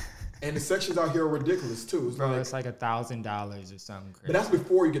 And the sections out here are ridiculous too. It's bro, it's like $1,000 or something crazy. But that's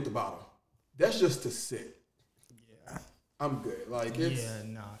before you get the bottle. That's just to sit. Yeah. I'm good. Like it's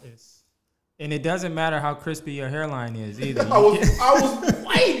and it doesn't matter how crispy your hairline is either. I was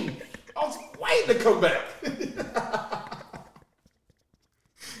waiting. I was waiting to come back.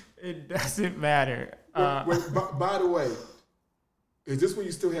 It doesn't matter. By the way, is this when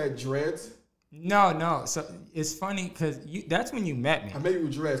you still had dreads? No. So it's funny because that's when you met me. I met you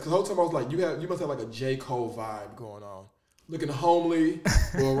with dreads because the whole time I was like, you must have like a J. Cole vibe going on. Looking homely,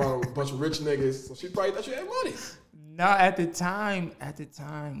 going around a bunch of rich niggas. So she probably thought you had money. No, at the time,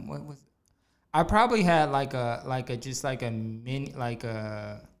 what was? I probably had like a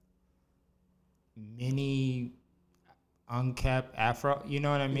mini unkept afro. You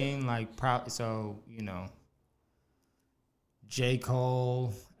know what I mean? Like so you know. J.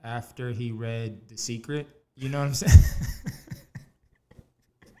 Cole after he read The Secret. You know what I'm saying?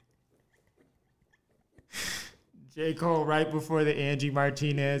 J. Cole right before the Angie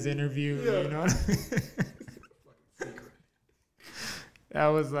Martinez interview. You know what I mean? That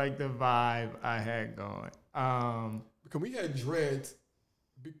was like the vibe I had going. Because we had dreads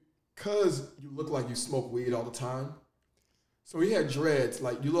because you look like you smoke weed all the time. So we had dreads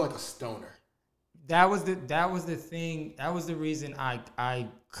like you look like a stoner. That was the thing. That was the reason I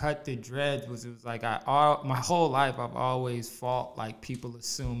cut the dreads. It was like my whole life I've always fought like people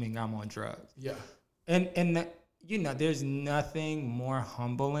assuming I'm on drugs. Yeah. And you know, there's nothing more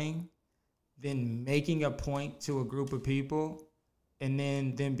humbling than making a point to a group of people and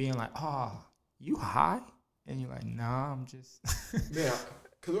then them being like, "Oh, you high?" And you're like, "Nah, I'm just." Yeah,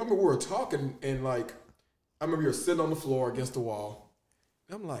 because I remember we were talking and like, I remember you were sitting on the floor against the wall.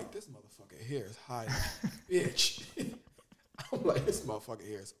 I'm like, this motherfucker here is high, bitch. I'm like, this motherfucker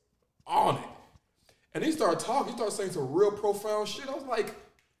here is on it. And he started talking. He started saying some real profound shit. I was like,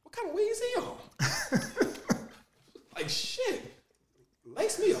 what kind of weed is he on? Like, shit.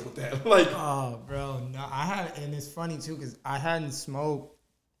 Lace me up with that. Like, oh, bro, no, and it's funny too because I haven't smoked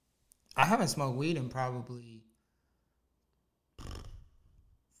weed in probably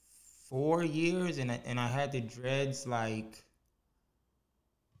 4 years, and I had the dreads like.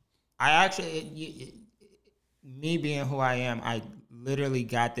 I actually, me being who I am, I literally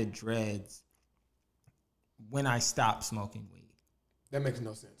got the dreads when I stopped smoking weed. That makes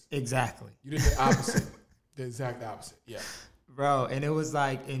no sense. Exactly. You did the opposite. The exact opposite. Yeah. Bro, and it was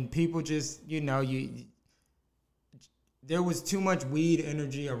like, and people just, you know, there was too much weed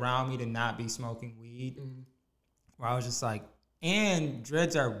energy around me to not be smoking weed. Mm-hmm. Where I was just like, and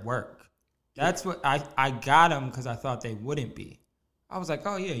dreads are work. That's what I got them because I thought they wouldn't be. I was like,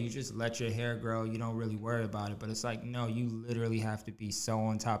 oh yeah, you just let your hair grow. You don't really worry about it. But it's like, no, you literally have to be so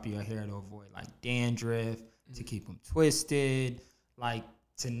on top of your hair to avoid like dandruff, to keep them twisted, like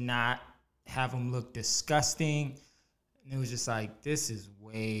to not have them look disgusting. And it was just like, this is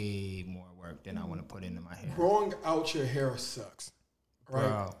way more work than I want to put into my hair. Growing out your hair sucks, right?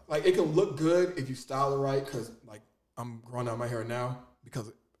 Bro. Like it can look good if you style it right. Because like I'm growing out my hair now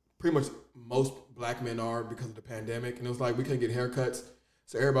because pretty much most black men are because of the pandemic, and it was like we couldn't get haircuts,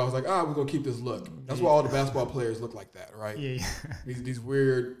 so everybody was like, we're gonna keep this look. That's why all the basketball players look like that, right? Yeah. These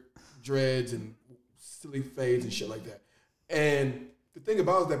weird dreads and silly fades and shit like that. And the thing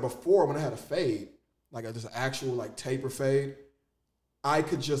about it is that before, when I had a fade, like just an actual like taper fade, I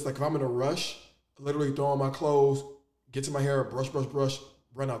could just like if I'm in a rush, literally throw on my clothes, get to my hair, brush,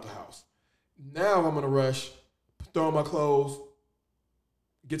 run out the house. Now if I'm in a rush, throw on my clothes,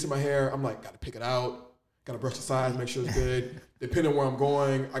 get to my hair, I'm like, gotta pick it out, gotta brush the sides, make sure it's good. Depending on where I'm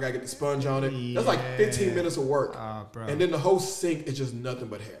going, I gotta get the sponge on it. Yeah. That's like 15 minutes of work. Bro. And then the whole sink is just nothing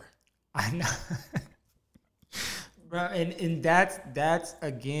but hair. I know. Bro, and that's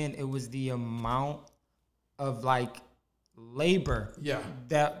again, it was the amount of like labor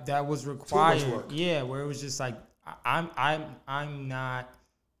that was required. Too much work. Yeah, where it was just like I'm not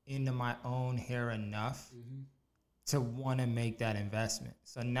into my own hair enough to want to make that investment.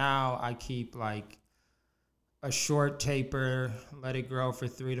 So now I keep like a short taper, let it grow for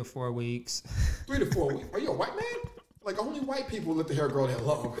 3 to 4 weeks. 3 to 4 weeks? Are you a white man? Like only white people let the hair grow that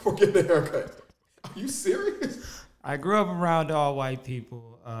long before getting a haircut. Are you serious? I grew up around all white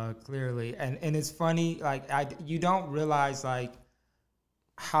people, clearly, and it's funny. Like you don't realize like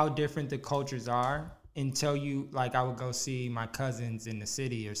how different the cultures are until you like. I would go see my cousins in the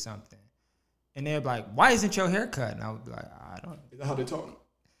city or something, and they'd be like, "Why isn't your hair cut?" And I would be like, "I don't." Is that how they talk?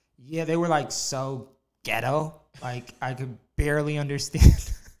 Yeah, they were like so ghetto. Like I could barely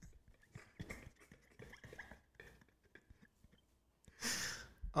understand.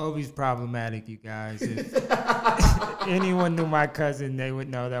 Obi's problematic, you guys. If anyone knew my cousin, they would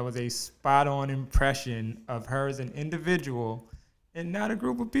know that was a spot-on impression of her as an individual and not a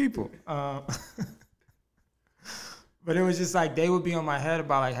group of people. But it was just like they would be on my head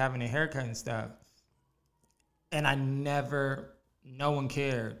about like having a haircut and stuff. And no one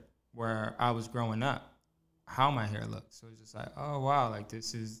cared where I was growing up, how my hair looked. So it's just like, oh, wow, like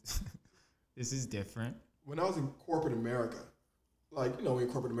this is different. When I was in corporate America, like, in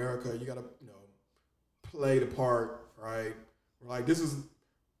corporate America, you got to, play the part, right? Like, this is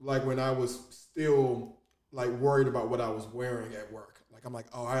like when I was still, like, worried about what I was wearing at work. Like, I'm like,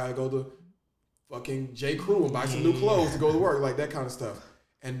 oh, I got to go to fucking J. Crew and buy some new clothes to go to work, like that kind of stuff.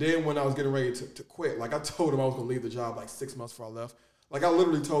 And then when I was getting ready to quit, like, I told him I was going to leave the job, like, 6 months before I left. Like, I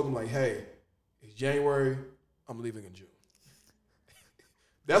literally told him, like, hey, it's January, I'm leaving in June.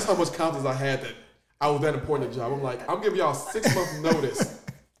 That's how much confidence I had that I was that important at the job. I'm like, I'm giving y'all 6 months notice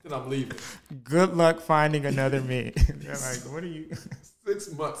that I'm leaving. Good luck finding another me. They're like, what are you?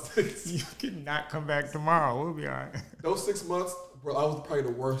 6 months. You cannot come back tomorrow. We'll be all right. Those 6 months, bro, I was probably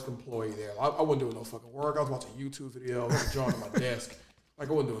the worst employee there. I wasn't doing no fucking work. I was watching YouTube videos. I was drawing on my desk. Like,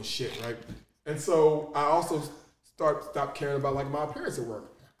 I wasn't doing shit, right? And so I also stopped caring about, like, my appearance at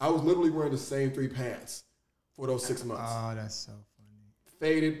work. I was literally wearing the same 3 pants for those 6 months. Oh, that's so funny.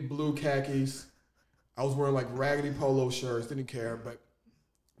 Faded blue khakis. I was wearing like raggedy polo shirts, didn't care, but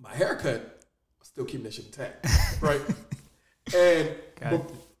my haircut, I was still keeping that shit intact, right?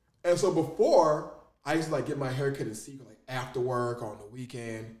 And so before, I used to like get my haircut in secret, like after work or on the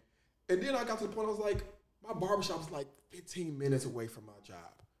weekend. And then I got to the point I was like, my barbershop was like 15 minutes away from my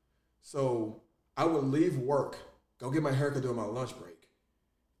job. So I would leave work, go get my haircut during my lunch break,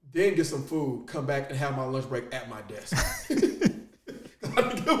 then get some food, come back and have my lunch break at my desk. I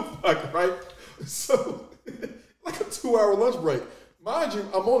didn't give a fuck, right? So, like a 2-hour lunch break. Mind you,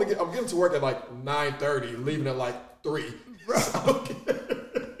 I'm getting to work at like 9:30, leaving at like 3. Bro, I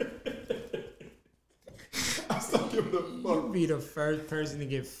stopped giving a fuck. You'd be the first person to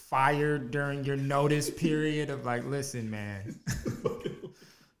get fired during your notice period of like, listen, man,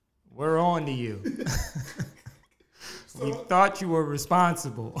 we're on to you. We thought you were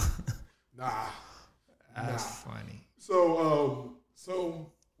responsible. Nah. That's funny. So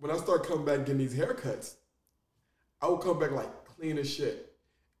when I start coming back getting these haircuts, I would come back like clean as shit.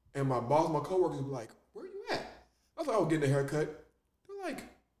 And my boss, my coworkers would be like, where you at? I was like, I was getting a haircut. They're like,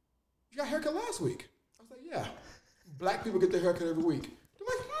 you got a haircut last week? I was like, yeah. Black people get their haircut every week. They're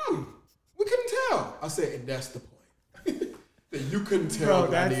like, we couldn't tell. I said, and that's the point. That you couldn't tell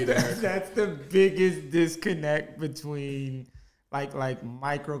that I need a haircut. That's the biggest disconnect between, like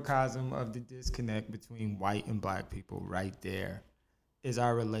microcosm of the disconnect between white and black people right there. is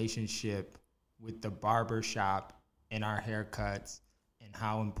our relationship with the barber shop and our haircuts and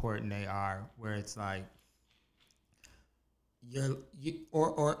how important they are, where it's like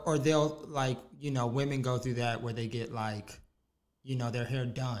or they'll like, women go through that where they get like, their hair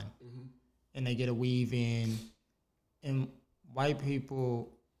done and they get a weave in, and white people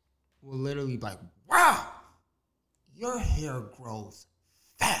will literally be like, wow, your hair grows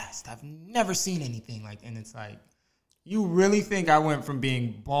fast. I've never seen anything like that. And it's like, you really think I went from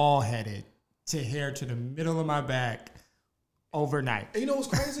being bald-headed to hair to the middle of my back overnight? And you know what's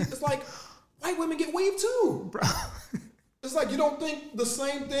crazy? It's like white women get weave too. Bro. It's like you don't think the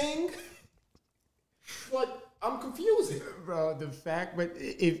same thing? Like, I'm confused. Bro, the fact, but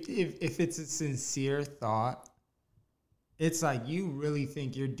if it's a sincere thought, it's like you really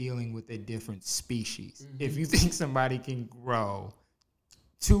think you're dealing with a different species. Mm-hmm. If you think somebody can grow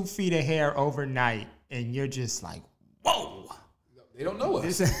 2 feet of hair overnight and you're just like, whoa. They don't know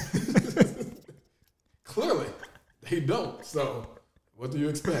us. Clearly, they don't. So, what do you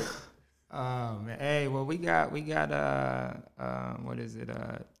expect? Hey, well, we got what is it?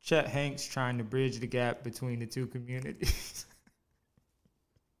 Chet Hanks trying to bridge the gap between the two communities.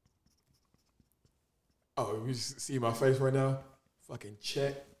 Oh, you see my face right now? Fucking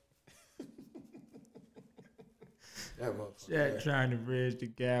Chet. That motherfucker. Chet trying to bridge the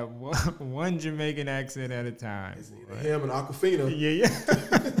gap, one Jamaican accent at a time. It's either him and Aquafina. Yeah.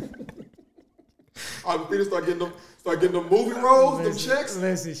 Aquafina start getting them movie roles, them checks.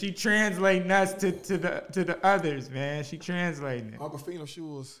 Listen, she translating us to the others, man. She translating it. Aquafina, she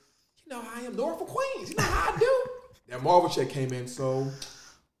was, how I am Nora for Queens. You know how I do. That Marvel check came in, so.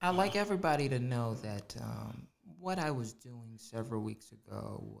 I'd like everybody to know that what I was doing several weeks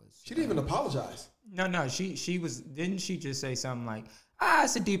ago was. She didn't even apologize. No. She was. Didn't she just say something like,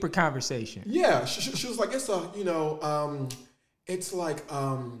 it's a deeper conversation? Yeah, she was like, it's it's like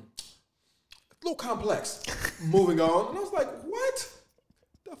a little complex. Moving on, and I was like, what?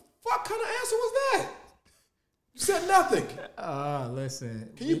 The fuck kind of answer was that? You said nothing.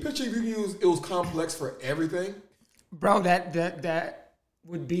 Listen. Can you picture if you use it was complex for everything? Bro, that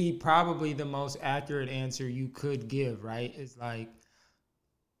would be probably the most accurate answer you could give, right? It's like,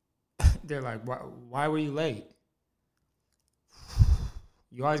 they're like, why were you late?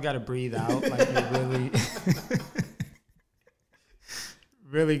 You always got to breathe out like you're really,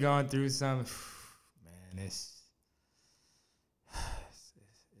 really going through some, man, it's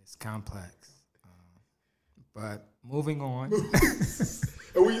complex. But moving on.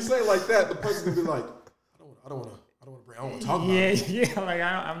 And when you say it like that, the person can be like, I don't want to talk about it. Yeah, like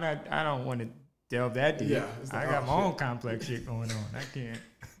I don't want to delve that deep. Yeah, I got my own complex shit going on. I can't.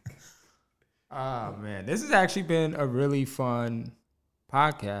 Oh man, this has actually been a really fun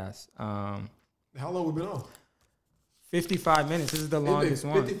podcast. How long we been on? 55 minutes. This is the longest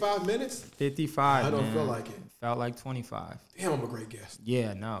one. 55 minutes? 55. I don't feel like it. Felt like 25. Damn, I'm a great guest.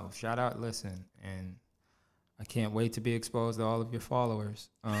 Yeah, no. Shout out, listen, and I can't wait to be exposed to all of your followers.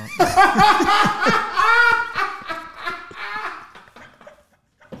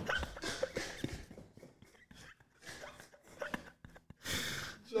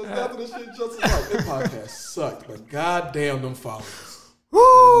 After this shit, just like this podcast sucked, but goddamn them followers.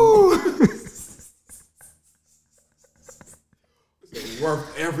 Woo! It's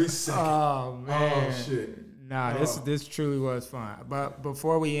worth every second. Oh man. Oh shit. Nah, this truly was fun. But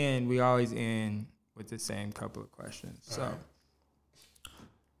before we end, we always end with the same couple of questions. So, right.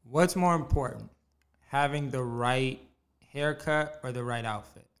 What's more important, having the right haircut or the right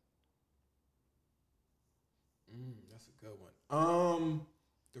outfit? That's a good one.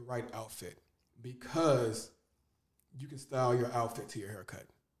 The right outfit, because you can style your outfit to your haircut.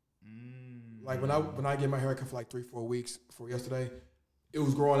 Like when I get my haircut for like 3-4 weeks before yesterday, it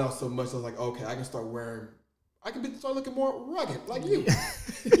was growing out so much. I was like, okay, I can start start looking more rugged like you.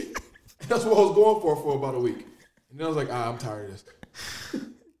 That's what I was going for about a week, and then I was like, I'm tired of this.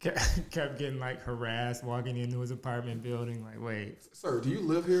 Kept getting like harassed walking into his apartment building. Like, wait, sir, do you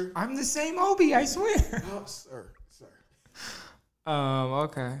live here? I'm the same Obi, I swear. Oh, sir.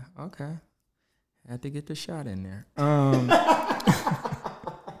 Okay. Had to get the shot in there.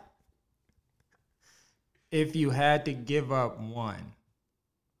 If you had to give up one,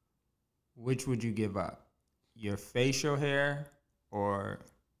 which would you give up? Your facial hair or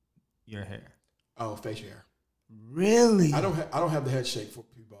your hair? Oh, facial hair. Really? I don't have the head shape for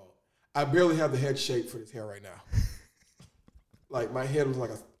people. I barely have the head shape for this hair right now. Like my head was like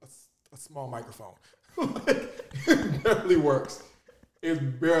a small microphone. It barely works.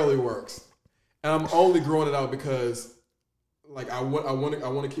 It barely works, and I'm only growing it out because, like, I want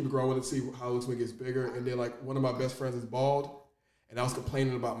to keep it growing. I want to see how it looks when it gets bigger. And then, like, one of my best friends is bald, and I was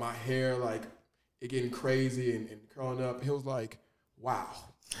complaining about my hair, like it getting crazy and curling up. He was like, "Wow,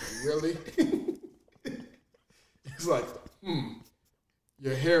 really?" He's like,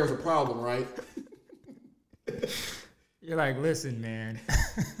 your hair is a problem, right? You're like, listen, man.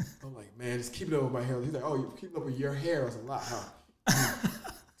 I'm like, man, just keep it up with my hair. He's like, oh, you keep it up with your hair is a lot, huh?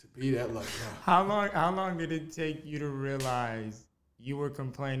 To be that lucky, huh? How long did it take you to realize you were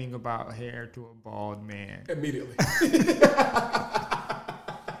complaining about hair to a bald man? Immediately.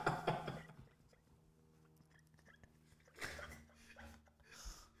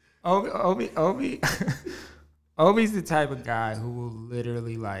 Obi's the type of guy who will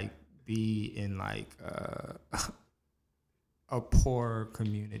literally like be in like a poor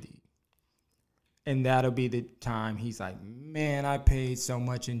community, and that'll be the time he's like, man, I paid so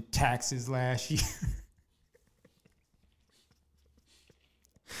much in taxes last year.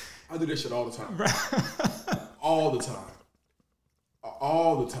 I do this shit all the time. All the time.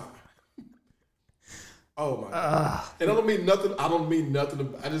 All the time. Oh my God. And I don't mean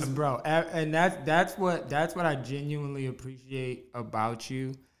nothing. I just, bro. And that's what I genuinely appreciate about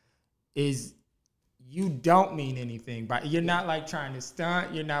you is you don't mean anything, but you're not like trying to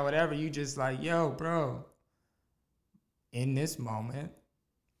stunt. You're not whatever. You just like, yo, bro. In this moment,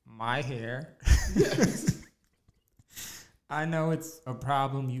 my hair. yes. I know it's a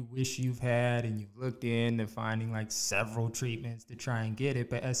problem you wish you've had and you've looked into finding like several treatments to try and get it.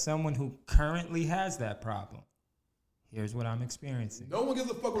 But as someone who currently has that problem, here's what I'm experiencing. No one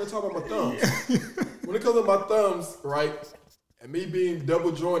gives a fuck when they talk about my thumbs. When it comes to my thumbs, right, and me being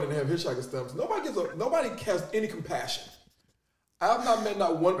double jointed and have hitchhiker's thumbs, nobody has any compassion. I have not met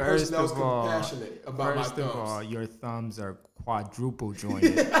not one person that was compassionate about my thumbs. First of all, your thumbs are quadruple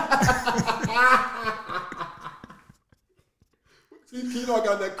jointed. You know, I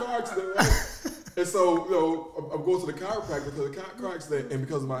got that car accident, right? And so, you know, I'm going to the chiropractor because of the car accident and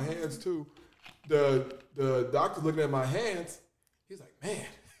because of my hands too. The doctor's looking at my hands. He's like, man.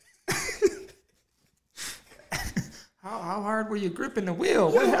 How hard were you gripping the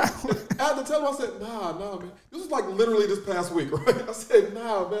wheel? Yeah. I had to tell him, I said, nah, man. This was like literally this past week, right? I said,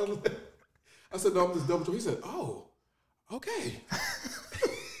 nah, man. I said, no, I'm just double jointed. He said, oh, okay.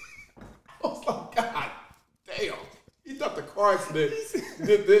 I was like, God damn. He thought the car accident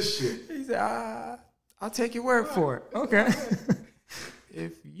did this shit. He said, I'll take your word for it. Okay.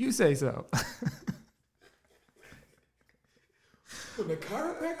 If you say so. When the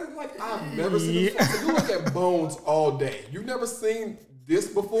chiropractor, like, I've never seen this before. So you look at bones all day. You've never seen this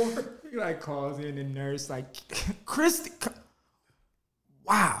before? He like calls in the nurse like, Christy,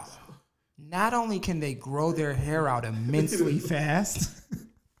 wow. Not only can they grow their hair out immensely fast,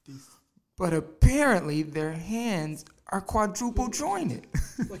 but apparently their hands are quadruple jointed.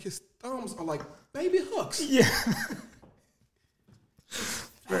 Like his thumbs are like baby hooks. Yeah.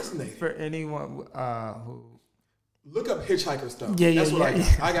 Fascinating. For anyone who look up hitchhiker's thumb. Yeah, That's what I got.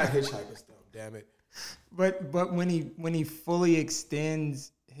 yeah. I got hitchhiker's thumb. Damn it. But when he fully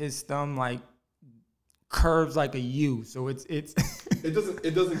extends his thumb, like curves like a U, so it's it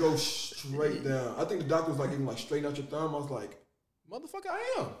doesn't go straight down. I think the doctor was like even like straighten out your thumb. I was like, motherfucker,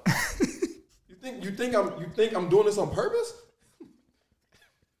 I am. You think I'm doing this on purpose?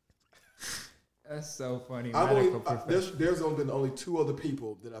 That's so funny. There's only been only two other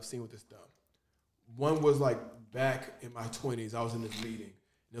people that I've seen with this done. One was like back in my 20s. I was in this meeting.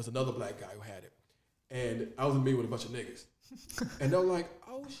 And there was another black guy who had it. And I was in a meeting with a bunch of niggas. And they're like,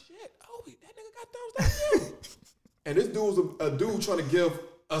 oh shit, oh, that nigga got thumbs like you. And this dude was a dude trying to give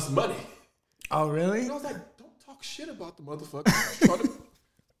us money. Oh, really? And I was like, don't talk shit about the motherfucker. I'm trying to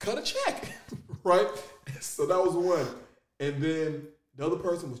cut a check. Right? So that was one. And then the other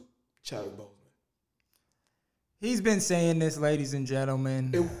person was Chadwick Boseman. He's been saying this, ladies and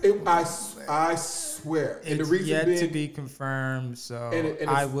gentlemen. I swear. And It's the reason yet being, to be confirmed, so and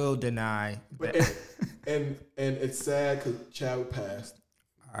I will deny. But and it's sad because Chadwick passed.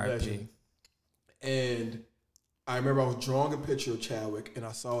 R.I.P. And I remember I was drawing a picture of Chadwick and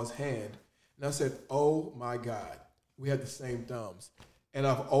I saw his hand. And I said, oh my God, we had the same thumbs. And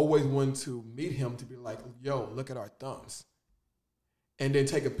I've always wanted to meet him to be like, yo, look at our thumbs. And then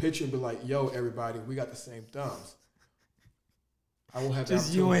take a picture and be like, yo, everybody, we got the same thumbs. I won't have that.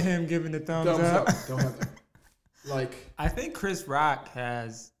 Just you and him giving the thumbs up. Don't have that. Like, I think Chris Rock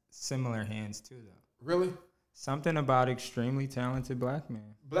has similar hands too, though. Really? Something about extremely talented black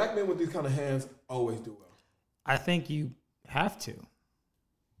men. Black men with these kind of hands always do well. I think you have to.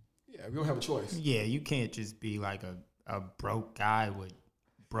 Yeah, we don't have a choice. Yeah, you can't just be like a broke guy with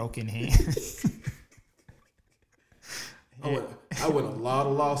broken hands. I win a lot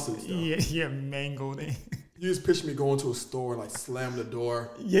of lawsuits, though. Yeah, mangled. You just picture me going to a store and like slam the door.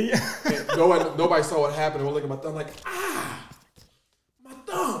 Yeah. And nobody saw what happened. I'm looking at my thumb like, my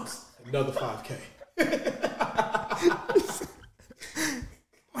thumbs. Another 5K.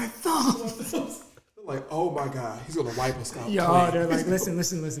 My thumbs. They're like, oh my God, he's gonna wipe us out. Yo, they're like, listen.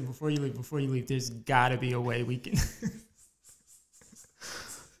 Before you leave, there's gotta be a way we can.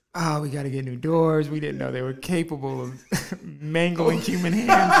 We gotta get new doors. We didn't know they were capable of mangling human hands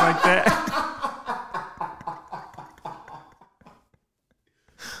like that.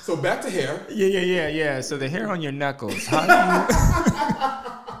 So back to hair. Yeah. So the hair on your knuckles. How do you?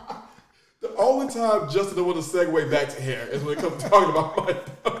 The only time Justin don't want to segue back to hair is when it comes to talking about my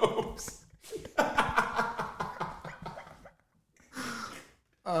thumbs.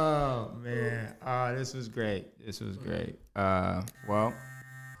 Oh man. This was great. Well,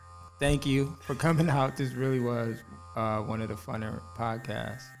 thank you for coming out. This really was one of the funner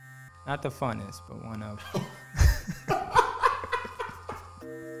podcasts. Not the funnest, but one of.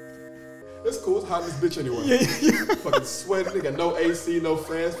 It's cool. It's hot in this bitch anyway. Yeah. Fucking sweating. They got no AC, no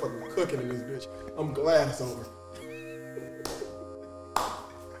fans. Fucking cooking in this bitch. I'm glad it's over.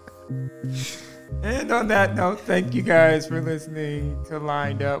 And on that note, thank you guys for listening to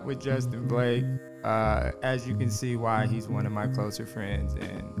Lined Up with Justin Blake. As you can see why he's one of my closer friends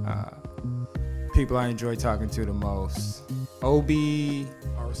and people I enjoy talking to the most. Obi.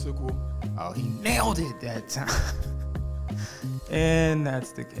 Arasuku. Oh, he nailed it that time. And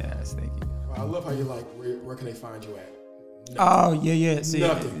that's the cast. Thank you. I love how you're like, where can they find you at? Nothing. Oh, yeah. See,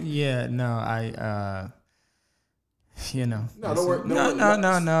 nothing. Yeah, no, I, No, don't worry.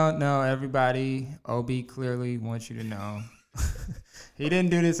 No. Everybody, OB clearly wants you to know. He didn't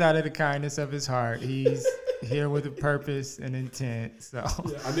do this out of the kindness of his heart. He's here with a purpose and intent. So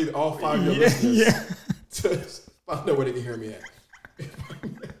yeah, I need all 5 of your listeners to find out where they can hear me at.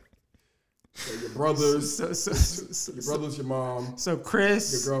 So your brothers, your brothers, your mom, so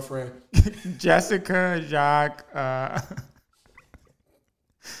Chris, your girlfriend, Jessica, Jacques. I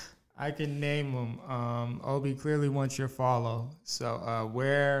can name them. Obi clearly wants your follow. So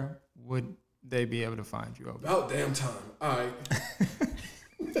where would they be able to find you, Obi? About damn time. All right.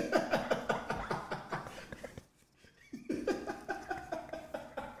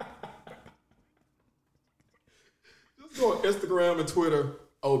 Just go on Instagram and Twitter,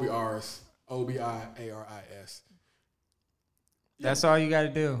 ObiAris. ObiAris. That's all you got to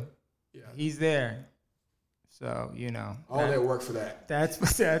do. Yeah. He's there. So, you know. All that work for that.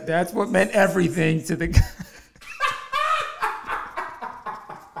 That's what meant everything to the guy.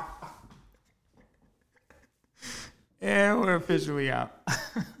 And we're officially out.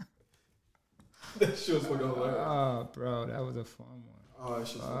 That shit was fucking hilarious. Oh, bro, that was a fun one. Oh, that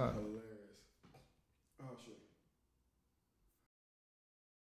shit was fucking hilarious.